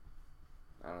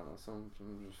I don't know, some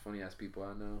just funny ass people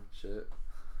I know. Shit.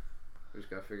 We just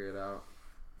gotta figure it out.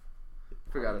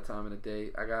 Figure out a time and a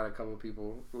date. I got a couple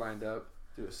people lined up.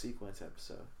 Do a sequence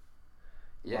episode.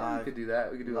 Yeah, Live- we could do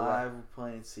that. We could do live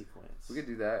playing sequence. We could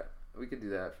do that. We could do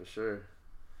that for sure.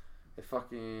 If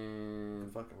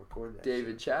fucking record that.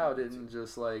 David shit. Chow didn't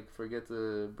just like forget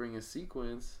to bring a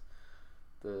sequence,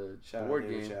 the Shout board out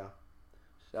David game. Chow.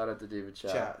 Shout out to David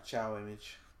Chow. Chow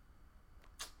image.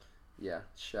 Yeah,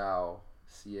 Chow,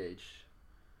 CHVO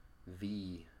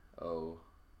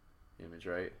image,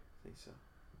 right? I think so.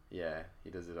 Yeah, he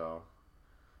does it all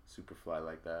super fly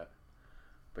like that.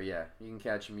 But yeah, you can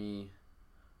catch me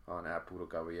on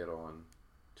 @PuroCaballero on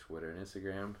Twitter and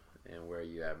Instagram. And where are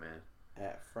you at, man?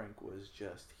 @Frank was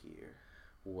just here.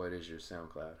 What is your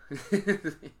SoundCloud?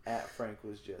 @Frank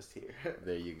was just here.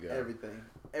 There you go.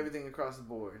 Everything across the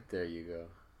board. There you go.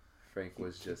 Frank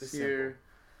was Keep just it here.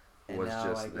 And Was now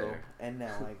just I go. there. And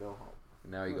now I go home.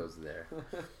 Now he goes there.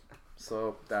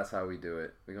 So that's how we do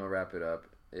it. We're gonna wrap it up.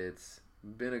 It's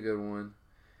been a good one.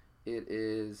 It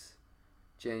is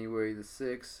January the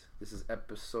 6th. This is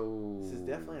episode. This is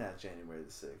definitely not January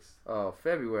the 6th. Oh,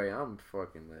 February. I'm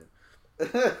fucking lit.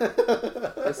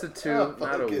 It's a 2,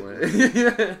 not a 1.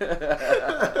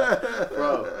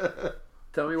 Bro,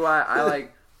 tell me why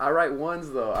I write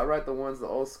ones though. I write the ones the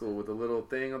old school with the little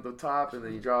thing on the top, and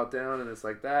then you draw it down, and it's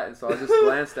like that. And so I just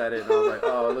glanced at it, and I was like,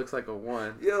 "Oh, it looks like a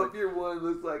 1." Yo, if your 1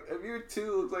 looks like, if your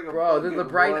 2 looks like a Bro, there's the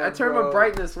bright. I turned my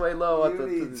brightness way low. You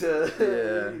need to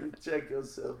yeah, check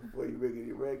yourself before you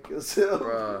really wreck yourself.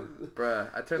 Bruh.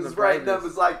 I turned the Because writing brightness.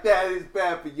 numbers like that is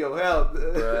bad for your health.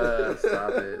 Bruh,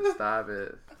 stop it.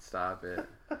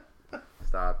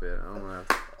 I don't want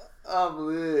to. I'm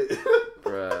lit.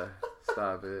 Bruh,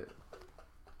 stop it.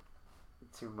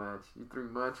 Too much. You 3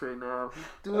 much right now.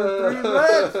 Doing 3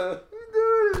 much. You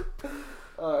doing it.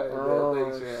 Alright, Oh, man.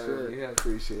 Thanks for having me. I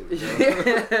appreciate it, bro.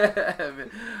 Yeah, man.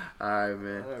 Alright,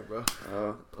 man. Alright, bro.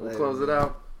 We'll Later, close it man.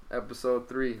 out. Episode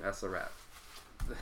 3. That's a wrap.